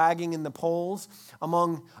 He was lagging in the polls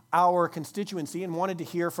among our constituency and wanted to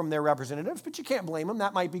hear from their representatives, but you can't blame them.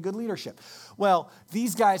 That might be good leadership. Well,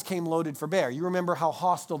 these guys came loaded for bear. You remember how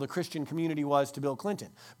hostile the Christian community was to Bill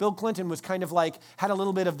Clinton. Bill Clinton was kind of like, had a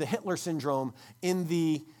little bit of the Hitler syndrome in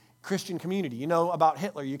the Christian community. You know about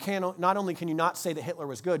Hitler. Not only can you not say that Hitler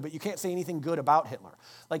was good, but you can't say anything good about Hitler.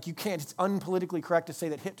 Like you can't, it's unpolitically correct to say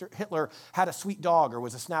that Hitler had a sweet dog or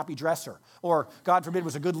was a snappy dresser or, God forbid,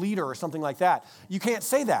 was a good leader or something like that. You can't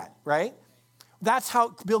say that, right? That's how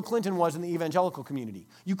Bill Clinton was in the evangelical community.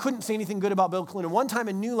 You couldn't say anything good about Bill Clinton. One time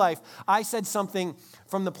in New Life, I said something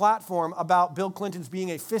from the platform about Bill Clinton's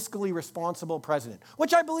being a fiscally responsible president,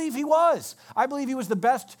 which I believe he was. I believe he was the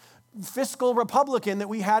best fiscal Republican that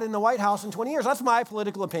we had in the White House in 20 years. That's my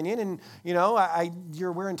political opinion. And, you know,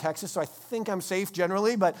 we're in Texas, so I think I'm safe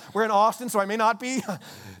generally, but we're in Austin, so I may not be.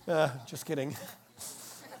 Just kidding.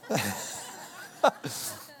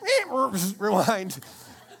 Rewind.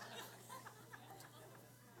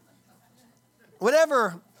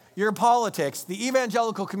 Whatever your politics. The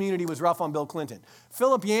evangelical community was rough on Bill Clinton.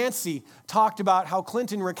 Philip Yancey talked about how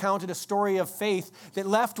Clinton recounted a story of faith that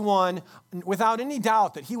left one without any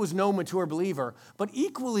doubt that he was no mature believer, but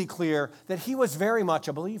equally clear that he was very much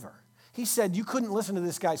a believer. He said you couldn't listen to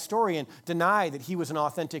this guy's story and deny that he was an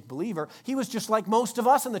authentic believer. He was just like most of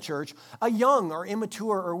us in the church, a young or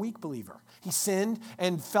immature or weak believer. He sinned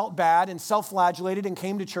and felt bad and self-flagellated and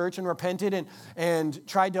came to church and repented and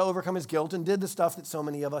tried to overcome his guilt and did the stuff that so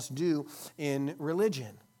many of us do in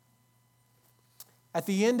religion. At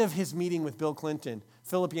the end of his meeting with Bill Clinton,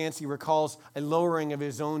 Philip Yancey recalls a lowering of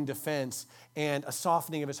his own defense and a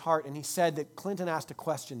softening of his heart, and he said that Clinton asked a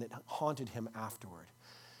question that haunted him afterward.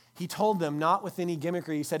 He told them, not with any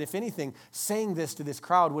gimmickry, he said, if anything, saying this to this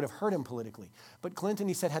crowd would have hurt him politically. But Clinton,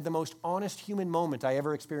 he said, had the most honest human moment I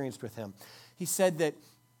ever experienced with him. He said that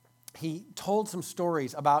he told some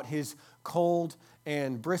stories about his cold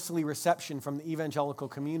and bristly reception from the evangelical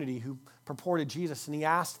community who purported Jesus, and he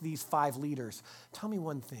asked these 5 leaders, tell me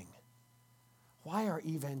one thing. Why are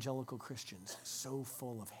evangelical Christians so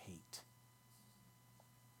full of hate?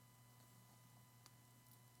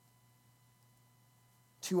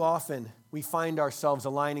 Too often, we find ourselves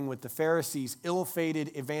aligning with the Pharisees'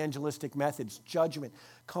 ill-fated evangelistic methods, judgment,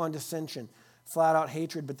 condescension, flat-out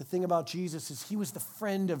hatred. But the thing about Jesus is he was the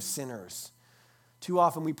friend of sinners. Too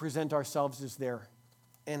often, we present ourselves as their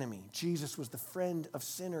enemy. Jesus was the friend of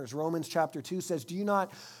sinners. Romans chapter 2 says, do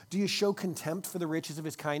you show contempt for the riches of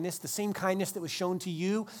his kindness, the same kindness that was shown to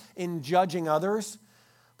you in judging others?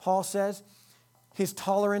 Paul says, his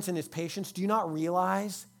tolerance and his patience, do you not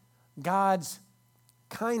realize God's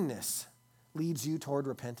kindness leads you toward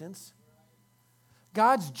repentance?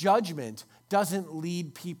 God's judgment doesn't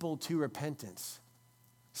lead people to repentance.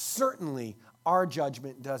 Certainly, our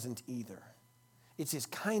judgment doesn't either. It's his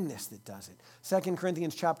kindness that does it. 2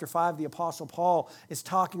 Corinthians chapter 5, the Apostle Paul is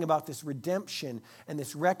talking about this redemption and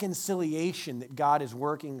this reconciliation that God is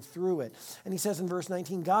working through it. And he says in verse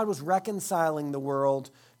 19, God was reconciling the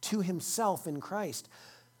world to himself in Christ.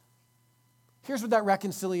 Here's what that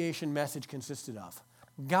reconciliation message consisted of.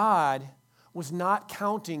 God was not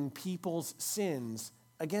counting people's sins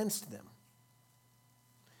against them.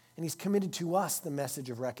 And he's committed to us the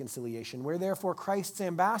message of reconciliation. We're therefore Christ's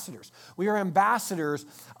ambassadors. We are ambassadors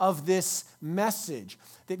of this message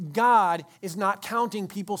that God is not counting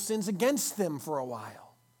people's sins against them for a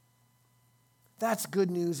while. That's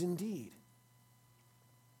good news indeed.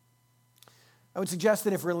 I would suggest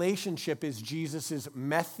that if relationship is Jesus'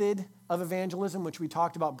 method of evangelism, which we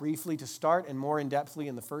talked about briefly to start and more in-depthly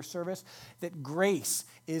in the first service, that grace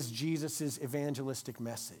is Jesus' evangelistic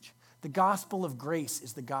message. The gospel of grace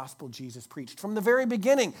is the gospel Jesus preached. From the very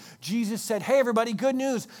beginning, Jesus said, hey, everybody, good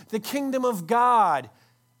news. The kingdom of God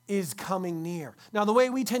is coming near. Now, the way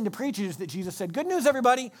we tend to preach it is that Jesus said, good news,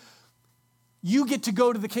 everybody. You get to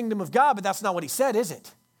go to the kingdom of God, but that's not what he said, is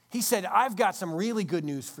it? He said, I've got some really good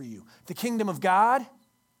news for you. The kingdom of God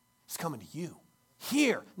is coming to you.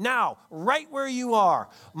 Here, now, right where you are,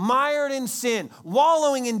 mired in sin,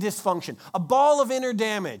 wallowing in dysfunction, a ball of inner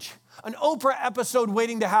damage, an Oprah episode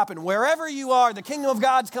waiting to happen. Wherever you are, the kingdom of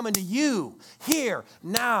God's coming to you. Here,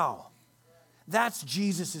 now. That's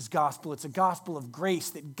Jesus' gospel. It's a gospel of grace,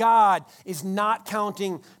 that God is not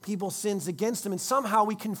counting people's sins against them. And somehow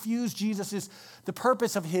we confuse the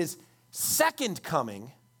purpose of his second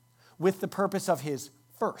coming with the purpose of his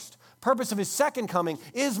first. Purpose of his second coming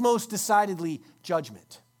is most decidedly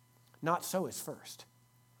judgment. Not so his first.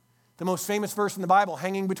 The most famous verse in the Bible,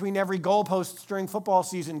 hanging between every goalpost during football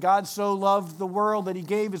season, God so loved the world that he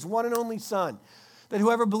gave his one and only Son, that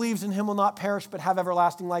whoever believes in him will not perish but have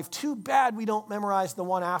everlasting life. Too bad we don't memorize the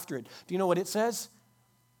one after it. Do you know what it says?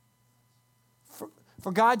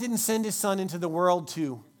 For God didn't send his Son into the world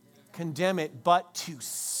to condemn it, but to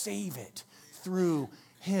save it through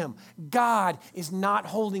him. God is not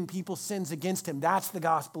holding people's sins against him. That's the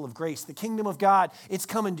gospel of grace. The kingdom of God, it's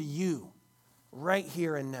coming to you right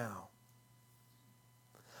here and now.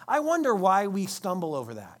 I wonder why we stumble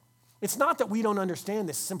over that. It's not that we don't understand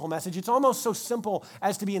this simple message. It's almost so simple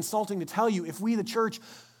as to be insulting to tell you if we, the church,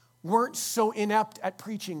 weren't so inept at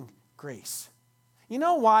preaching grace. You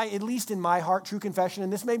know why, at least in my heart, true confession,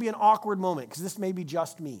 and this may be an awkward moment because this may be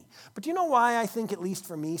just me, but do you know why I think, at least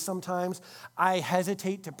for me sometimes, I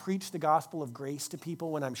hesitate to preach the gospel of grace to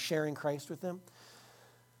people when I'm sharing Christ with them?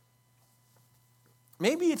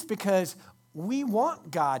 Maybe it's because we want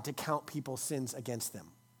God to count people's sins against them.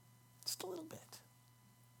 Just a little bit.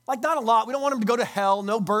 Like, not a lot. We don't want them to go to hell,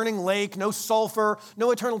 no burning lake, no sulfur, no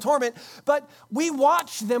eternal torment. But we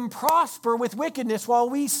watched them prosper with wickedness while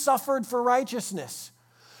we suffered for righteousness.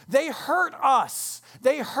 They hurt us.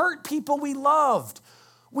 They hurt people we loved.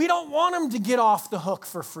 We don't want them to get off the hook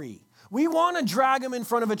for free. We want to drag them in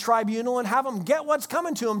front of a tribunal and have them get what's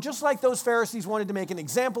coming to them, just like those Pharisees wanted to make an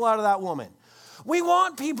example out of that woman. We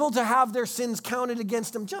want people to have their sins counted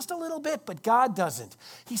against them just a little bit, but God doesn't.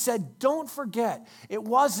 He said, don't forget, it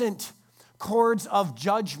wasn't cords of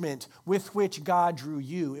judgment with which God drew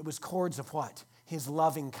you. It was cords of what? His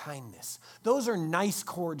loving kindness. Those are nice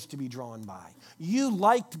cords to be drawn by. You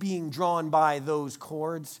liked being drawn by those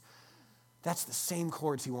cords. That's the same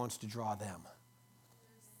cords he wants to draw them.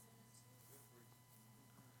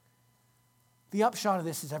 The upshot of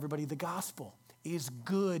this is, everybody, the gospel is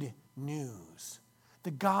good news.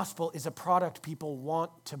 The gospel is a product people want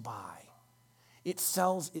to buy. It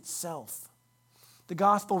sells itself. The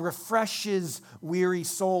gospel refreshes weary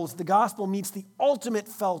souls. The gospel meets the ultimate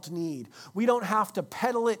felt need. We don't have to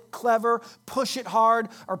peddle it clever, push it hard,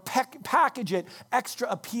 or package it extra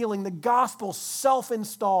appealing. The gospel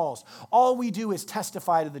self-installs. All we do is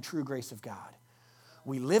testify to the true grace of God.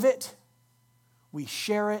 We live it, we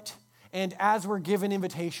share it, and as we're given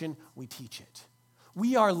invitation, we teach it.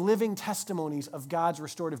 We are living testimonies of God's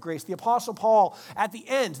restorative grace. The Apostle Paul, at the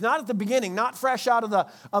end, not at the beginning, not fresh out of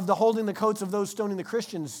the holding the coats of those stoning the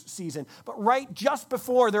Christians season, but right just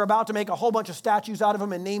before they're about to make a whole bunch of statues out of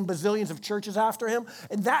him and name bazillions of churches after him,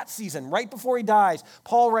 in that season, right before he dies,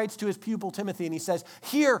 Paul writes to his pupil Timothy, and he says,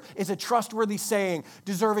 here is a trustworthy saying,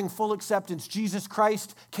 deserving full acceptance. Jesus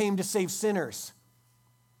Christ came to save sinners,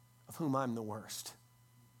 of whom I'm the worst.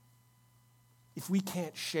 If we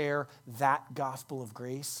can't share that gospel of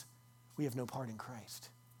grace, we have no part in Christ.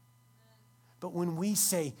 But when we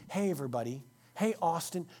say, hey, everybody, hey,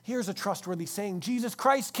 Austin, here's a trustworthy saying, Jesus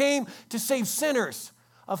Christ came to save sinners,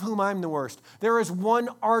 of whom I'm the worst. There is one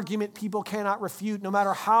argument people cannot refute, no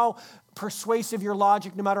matter how persuasive your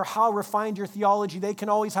logic, no matter how refined your theology, they can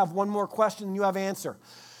always have one more question and you have answer.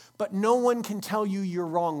 But no one can tell you you're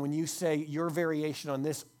wrong when you say your variation on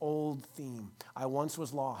this old theme. I once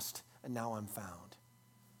was lost, and now I'm found.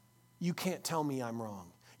 You can't tell me I'm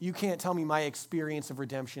wrong. You can't tell me my experience of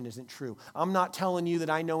redemption isn't true. I'm not telling you that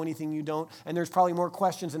I know anything you don't, and there's probably more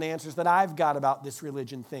questions and answers that I've got about this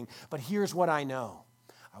religion thing. But here's what I know.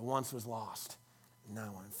 I once was lost, and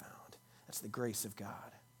now I'm found. That's the grace of God.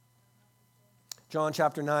 John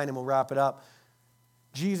chapter 9, and we'll wrap it up.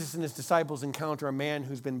 Jesus and his disciples encounter a man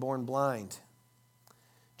who's been born blind.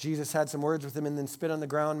 Jesus had some words with him and then spit on the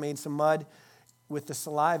ground, made some mud with the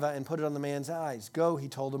saliva and put it on the man's eyes. Go, he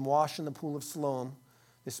told him, wash in the pool of Siloam.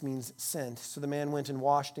 This means sent. So the man went and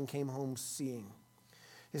washed and came home seeing.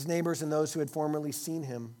 His neighbors and those who had formerly seen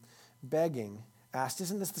him begging asked,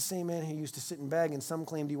 isn't this the same man who used to sit and beg? And some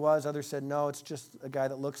claimed he was. Others said, no, it's just a guy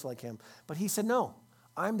that looks like him. But he said, no,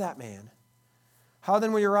 I'm that man. How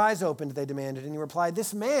then were your eyes opened? They demanded. And he replied,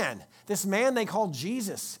 this man they called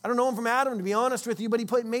Jesus. I don't know him from Adam, to be honest with you, but he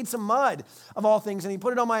made some mud of all things, and he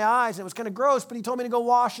put it on my eyes, and it was kind of gross, but he told me to go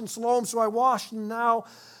wash in Siloam, so I washed, and now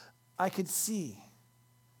I could see.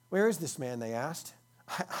 Where is this man, they asked.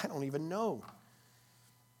 I don't even know.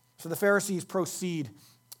 So the Pharisees proceed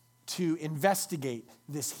to investigate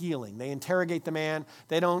this healing. They interrogate the man.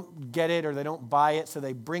 They don't get it or they don't buy it, so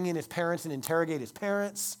they bring in his parents and interrogate his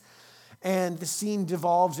parents. And the scene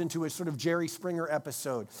devolves into a sort of Jerry Springer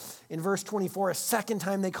episode. In verse 24, a second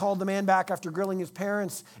time they called the man back after grilling his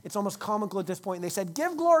parents. It's almost comical at this point. And they said,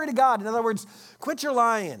 give glory to God. In other words, quit your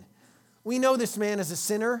lying. We know this man is a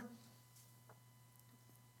sinner.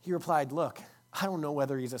 He replied, look, I don't know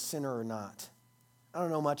whether he's a sinner or not. I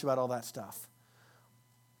don't know much about all that stuff.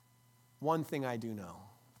 One thing I do know,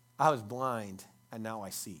 I was blind and now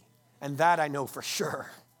I see. And that I know for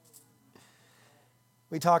sure.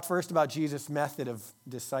 We talked first about Jesus' method of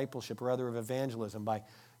discipleship, or rather of evangelism, by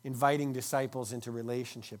inviting disciples into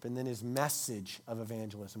relationship, and then his message of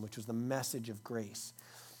evangelism, which was the message of grace.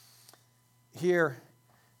 Here,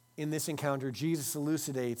 in this encounter, Jesus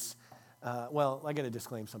elucidates, I got to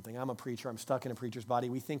disclaim something. I'm a preacher. I'm stuck in a preacher's body.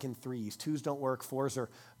 We think in threes. Twos don't work. Fours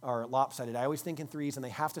are lopsided. I always think in threes, and they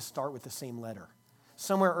have to start with the same letter.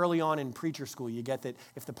 Somewhere early on in preacher school, you get that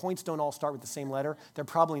if the points don't all start with the same letter, they're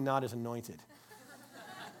probably not as anointed.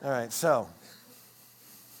 All right, so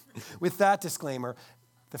with that disclaimer,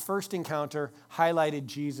 the first encounter highlighted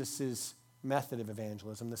Jesus' method of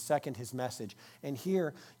evangelism, the second, his message. And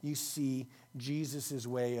here you see Jesus'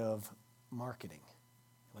 way of marketing.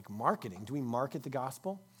 Like marketing, do we market the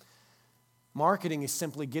gospel? Marketing is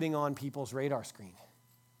simply getting on people's radar screen,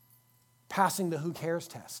 passing the who cares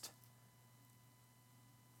test.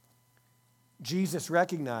 Jesus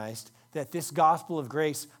recognized that this gospel of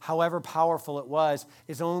grace, however powerful it was,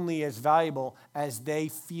 is only as valuable as they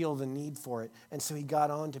feel the need for it. And so he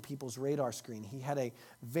got onto people's radar screen. He had a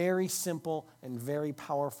very simple and very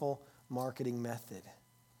powerful marketing method.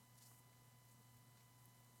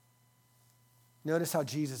 Notice how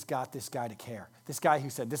Jesus got this guy to care. This guy who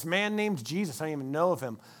said, this man named Jesus, I don't even know of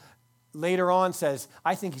him, later on says,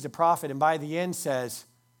 I think he's a prophet, and by the end says,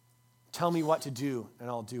 tell me what to do, and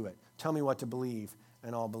I'll do it. Tell me what to believe,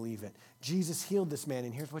 and I'll believe it. Jesus healed this man,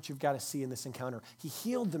 and here's what you've got to see in this encounter. He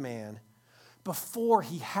healed the man before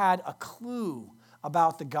he had a clue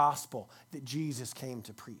about the gospel that Jesus came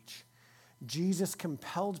to preach. Jesus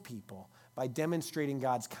compelled people by demonstrating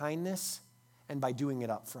God's kindness and by doing it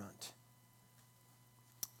up front.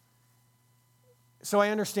 So I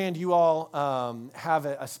understand you all have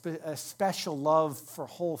a special love for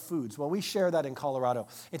Whole Foods. Well, we share that in Colorado.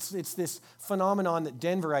 It's this phenomenon that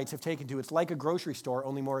Denverites have taken to. It's like a grocery store,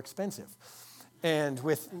 only more expensive. And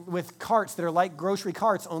with carts that are like grocery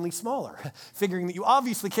carts, only smaller, figuring that you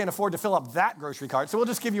obviously can't afford to fill up that grocery cart, so we'll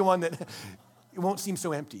just give you one that it won't seem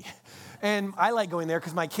so empty. And I like going there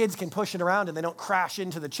because my kids can push it around and they don't crash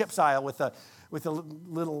into the chips aisle with a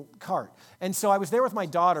little cart. And so I was there with my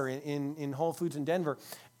daughter in Whole Foods in Denver,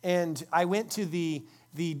 and I went to the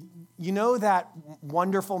you know that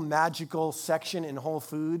wonderful, magical section in Whole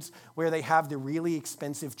Foods where they have the really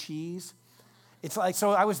expensive cheese? It's like,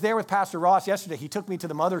 so I was there with Pastor Ross yesterday. He took me to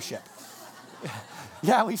the mothership.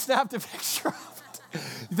 Yeah, we snapped a picture of it.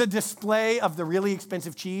 The display of the really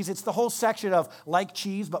expensive cheese. It's the whole section of like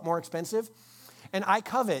cheese, but more expensive. And I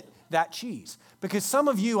covet that cheese. Because some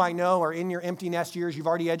of you, I know, are in your empty nest years. You've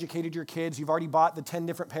already educated your kids. You've already bought the 10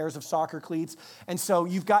 different pairs of soccer cleats. And so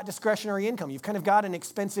you've got discretionary income. You've kind of got an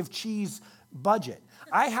expensive cheese budget.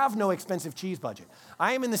 I have no expensive cheese budget.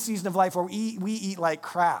 I am in the season of life where we eat like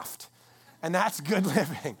Kraft. And that's good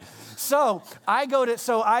living. So I go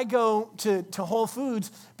to Whole Foods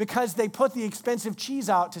because they put the expensive cheese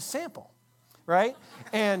out to sample, right?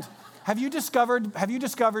 And have you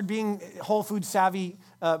discovered being Whole Foods savvy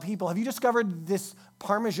people, have you discovered this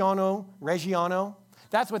Parmigiano Reggiano?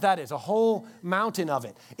 That's what that is, a whole mountain of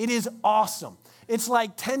it. It is awesome. It's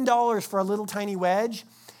like $10 for a little tiny wedge,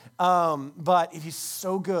 but it is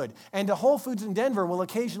so good. And the Whole Foods in Denver will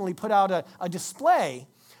occasionally put out a display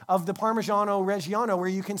of the Parmigiano Reggiano where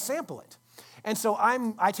you can sample it. And so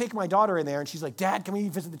I take my daughter in there, and she's like, Dad, can we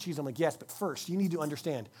visit the cheese? I'm like, yes, but first, you need to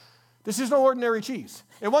understand, this is no ordinary cheese.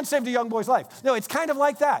 It once saved a young boy's life. No, it's kind of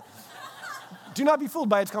like that. Do not be fooled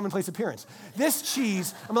by its commonplace appearance. This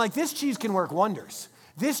cheese can work wonders.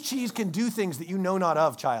 This cheese can do things that you know not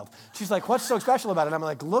of, child. She's like, what's so special about it? I'm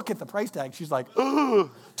like, look at the price tag. She's like,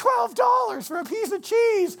 $12 for a piece of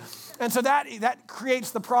cheese. And so that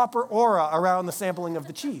creates the proper aura around the sampling of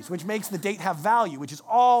the cheese, which makes the date have value, which is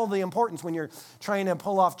all the importance when you're trying to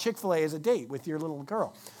pull off Chick-fil-A as a date with your little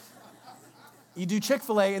girl. You do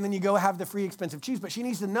Chick-fil-A, and then you go have the free expensive cheese, but she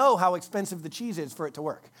needs to know how expensive the cheese is for it to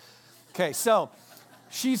work. Okay, so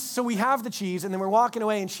we have the cheese, and then we're walking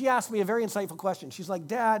away, and she asked me a very insightful question. She's like,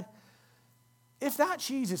 Dad, if that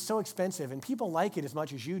cheese is so expensive and people like it as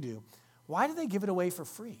much as you do, why do they give it away for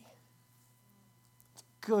free? It's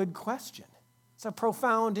a good question. It's a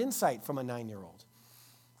profound insight from a 9-year-old.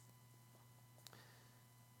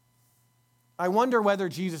 I wonder whether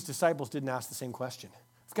Jesus' disciples didn't ask the same question.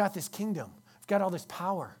 I've got this kingdom. I've got all this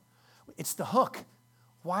power. It's the hook.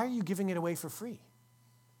 Why are you giving it away for free?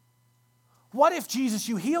 What if, Jesus,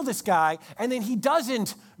 you heal this guy and then he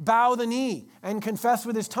doesn't bow the knee and confess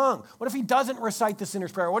with his tongue? What if he doesn't recite the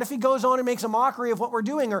sinner's prayer? What if he goes on and makes a mockery of what we're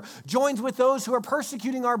doing or joins with those who are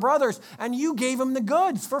persecuting our brothers and you gave him the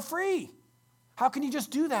goods for free? How can you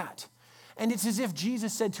just do that? And it's as if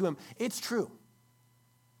Jesus said to him, it's true.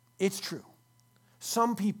 It's true.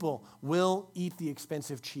 Some people will eat the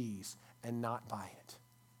expensive cheese and not buy it.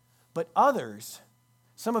 But others,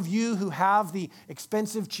 some of you who have the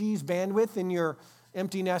expensive cheese bandwidth in your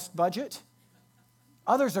empty nest budget,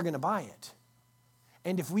 others are going to buy it.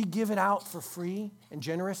 And if we give it out for free and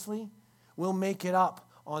generously, we'll make it up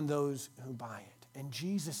on those who buy it. And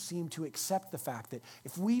Jesus seemed to accept the fact that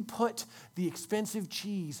if we put the expensive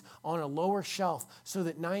cheese on a lower shelf so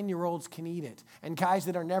that 9-year-olds can eat it, and guys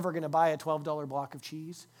that are never going to buy a $12 block of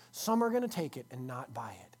cheese, some are going to take it and not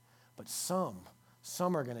buy it. But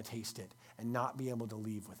some are going to taste it and not be able to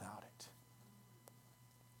leave without it.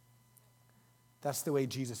 That's the way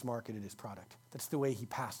Jesus marketed his product. That's the way he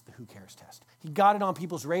passed the who cares test. He got it on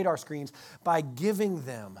people's radar screens by giving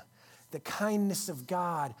them the kindness of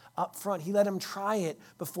God up front. He let them try it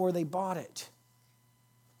before they bought it.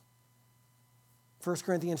 1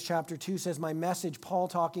 Corinthians chapter 2 says, my message, Paul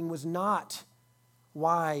talking, was not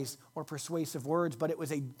wise or persuasive words, but it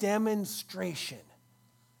was a demonstration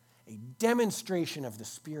of the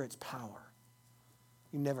Spirit's power.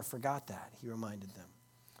 You never forgot that, he reminded them.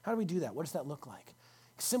 How do we do that? What does that look like?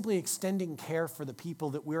 Simply extending care for the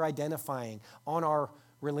people that we're identifying on our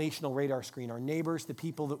relational radar screen, our neighbors, the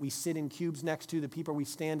people that we sit in cubes next to, the people we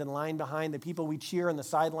stand in line behind, the people we cheer on the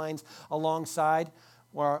sidelines alongside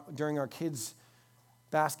or during our kids'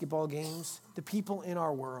 basketball games, the people in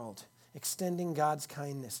our world, extending God's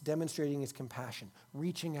kindness, demonstrating his compassion,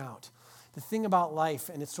 reaching out. The thing about life,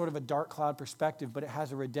 and it's sort of a dark cloud perspective, but it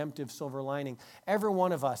has a redemptive silver lining. Every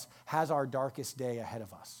one of us has our darkest day ahead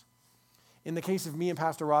of us. In the case of me and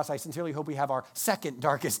Pastor Ross, I sincerely hope we have our second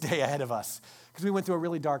darkest day ahead of us because we went through a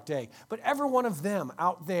really dark day. But every one of them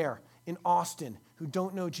out there in Austin who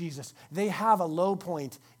don't know Jesus, they have a low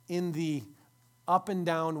point in the up and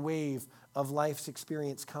down wave of life's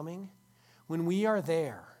experience coming. When we are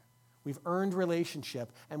there, we've earned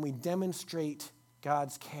relationship and we demonstrate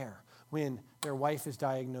God's care. When their wife is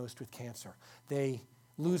diagnosed with cancer, they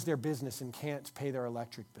lose their business and can't pay their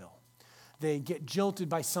electric bill. They get jilted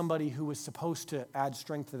by somebody who was supposed to add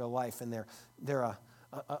strength to their life, and they're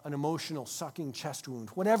an emotional sucking chest wound.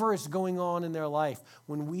 Whatever is going on in their life,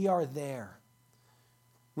 when we are there,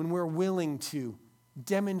 when we're willing to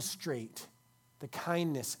demonstrate the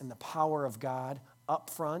kindness and the power of God up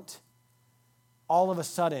front, all of a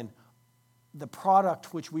sudden, the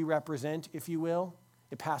product which we represent, if you will,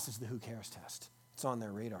 it passes the who cares test. It's on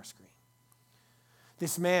their radar screen.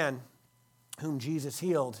 This man whom Jesus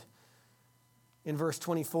healed, in verse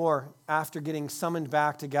 24, after getting summoned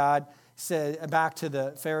back to God, back to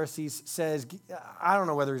the Pharisees, says, I don't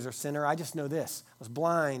know whether he's a sinner. I just know this. I was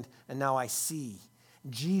blind, and now I see.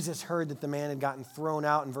 Jesus heard that the man had gotten thrown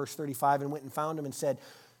out in verse 35 and went and found him and said,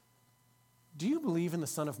 do you believe in the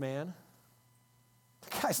Son of Man?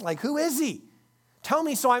 The guy's like, who is he? Tell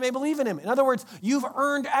me so I may believe in him. In other words, you've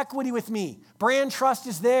earned equity with me. Brand trust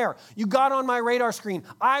is there. You got on my radar screen.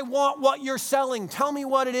 I want what you're selling. Tell me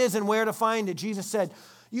what it is and where to find it. Jesus said,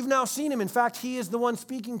 you've now seen him. In fact, he is the one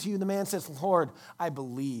speaking to you. The man says, Lord, I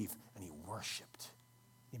believe. And he worshiped.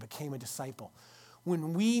 He became a disciple.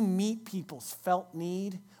 When we meet people's felt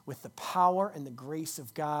need with the power and the grace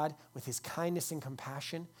of God, with his kindness and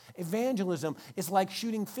compassion, evangelism is like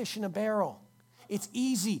shooting fish in a barrel. It's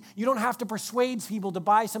easy. You don't have to persuade people to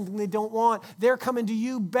buy something they don't want. They're coming to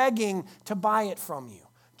you begging to buy it from you,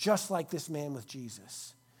 just like this man with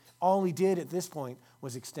Jesus. All he did at this point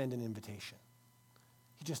was extend an invitation.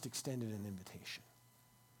 He just extended an invitation.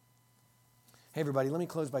 Hey, everybody, let me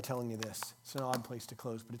close by telling you this. It's an odd place to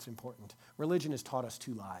close, but it's important. Religion has taught us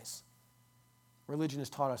two lies. Religion has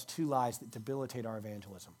taught us two lies that debilitate our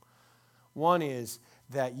evangelism. One is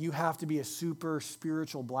that you have to be a super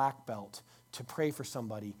spiritual black belt to pray for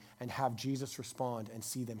somebody and have Jesus respond and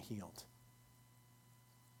see them healed.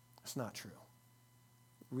 It's not true.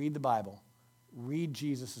 Read the Bible. Read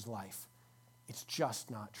Jesus' life. It's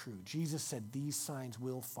just not true. Jesus said these signs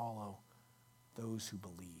will follow those who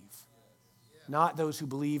believe. Not those who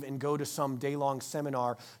believe and go to some day-long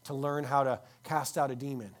seminar to learn how to cast out a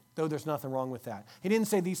demon, though there's nothing wrong with that. He didn't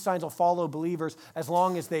say these signs will follow believers as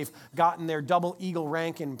long as they've gotten their double eagle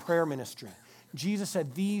rank in prayer ministry. Jesus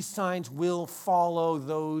said these signs will follow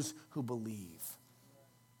those who believe.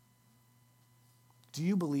 Do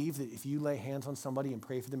you believe that if you lay hands on somebody and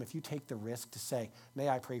pray for them, if you take the risk to say, may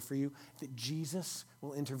I pray for you, that Jesus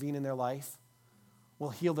will intervene in their life,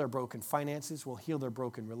 will heal their broken finances, will heal their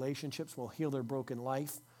broken relationships, will heal their broken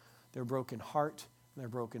life, their broken heart, and their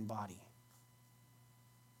broken body?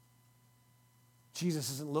 Jesus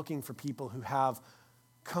isn't looking for people who have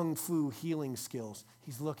kung fu healing skills.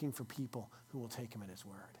 He's looking for people who will take him at his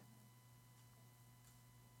word.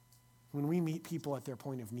 When we meet people at their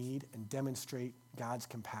point of need and demonstrate God's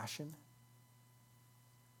compassion,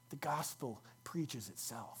 the gospel preaches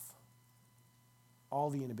itself. All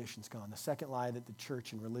the inhibition's gone. The second lie that the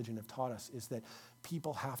church and religion have taught us is that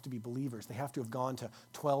people have to be believers. They have to have gone to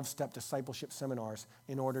 12-step discipleship seminars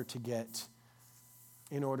in order to get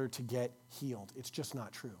healed. It's just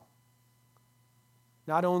not true.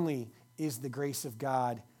 Not only is the grace of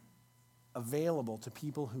God available to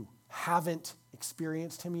people who haven't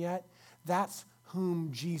experienced him yet, that's whom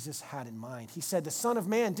Jesus had in mind. He said the Son of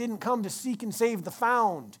Man didn't come to seek and save the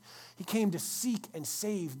found. He came to seek and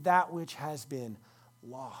save that which has been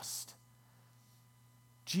lost.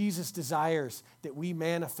 Jesus desires that we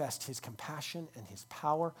manifest his compassion and his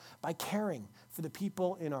power by caring for the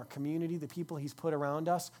people in our community, the people he's put around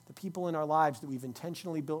us, the people in our lives that we've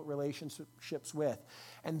intentionally built relationships with.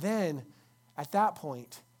 And then, at that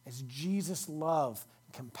point, as Jesus' love,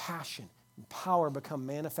 compassion, and power become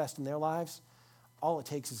manifest in their lives, all it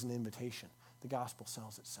takes is an invitation. The gospel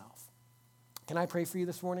sells itself. Can I pray for you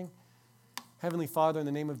this morning? Heavenly Father, in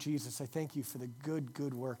the name of Jesus, I thank you for the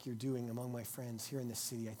good work you're doing among my friends here in this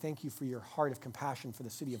city. I thank you for your heart of compassion for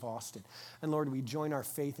the city of Austin. And Lord, we join our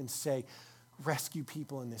faith and say, rescue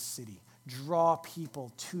people in this city. Draw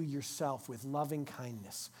people to yourself with loving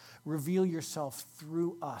kindness. Reveal yourself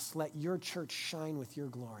through us. Let your church shine with your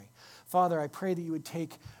glory. Father, I pray that you would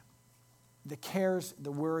take the cares,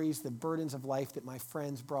 the worries, the burdens of life that my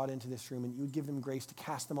friends brought into this room, and you would give them grace to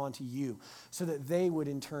cast them onto you so that they would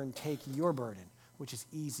in turn take your burden, which is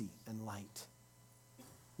easy and light.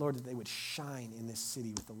 Lord, that they would shine in this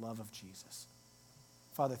city with the love of Jesus.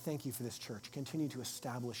 Father, thank you for this church. Continue to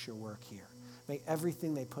establish your work here. May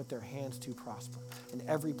everything they put their hands to prosper, and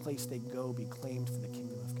every place they go be claimed for the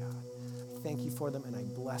kingdom of God. I thank you for them, and I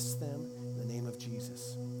bless them in the name of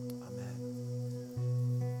Jesus.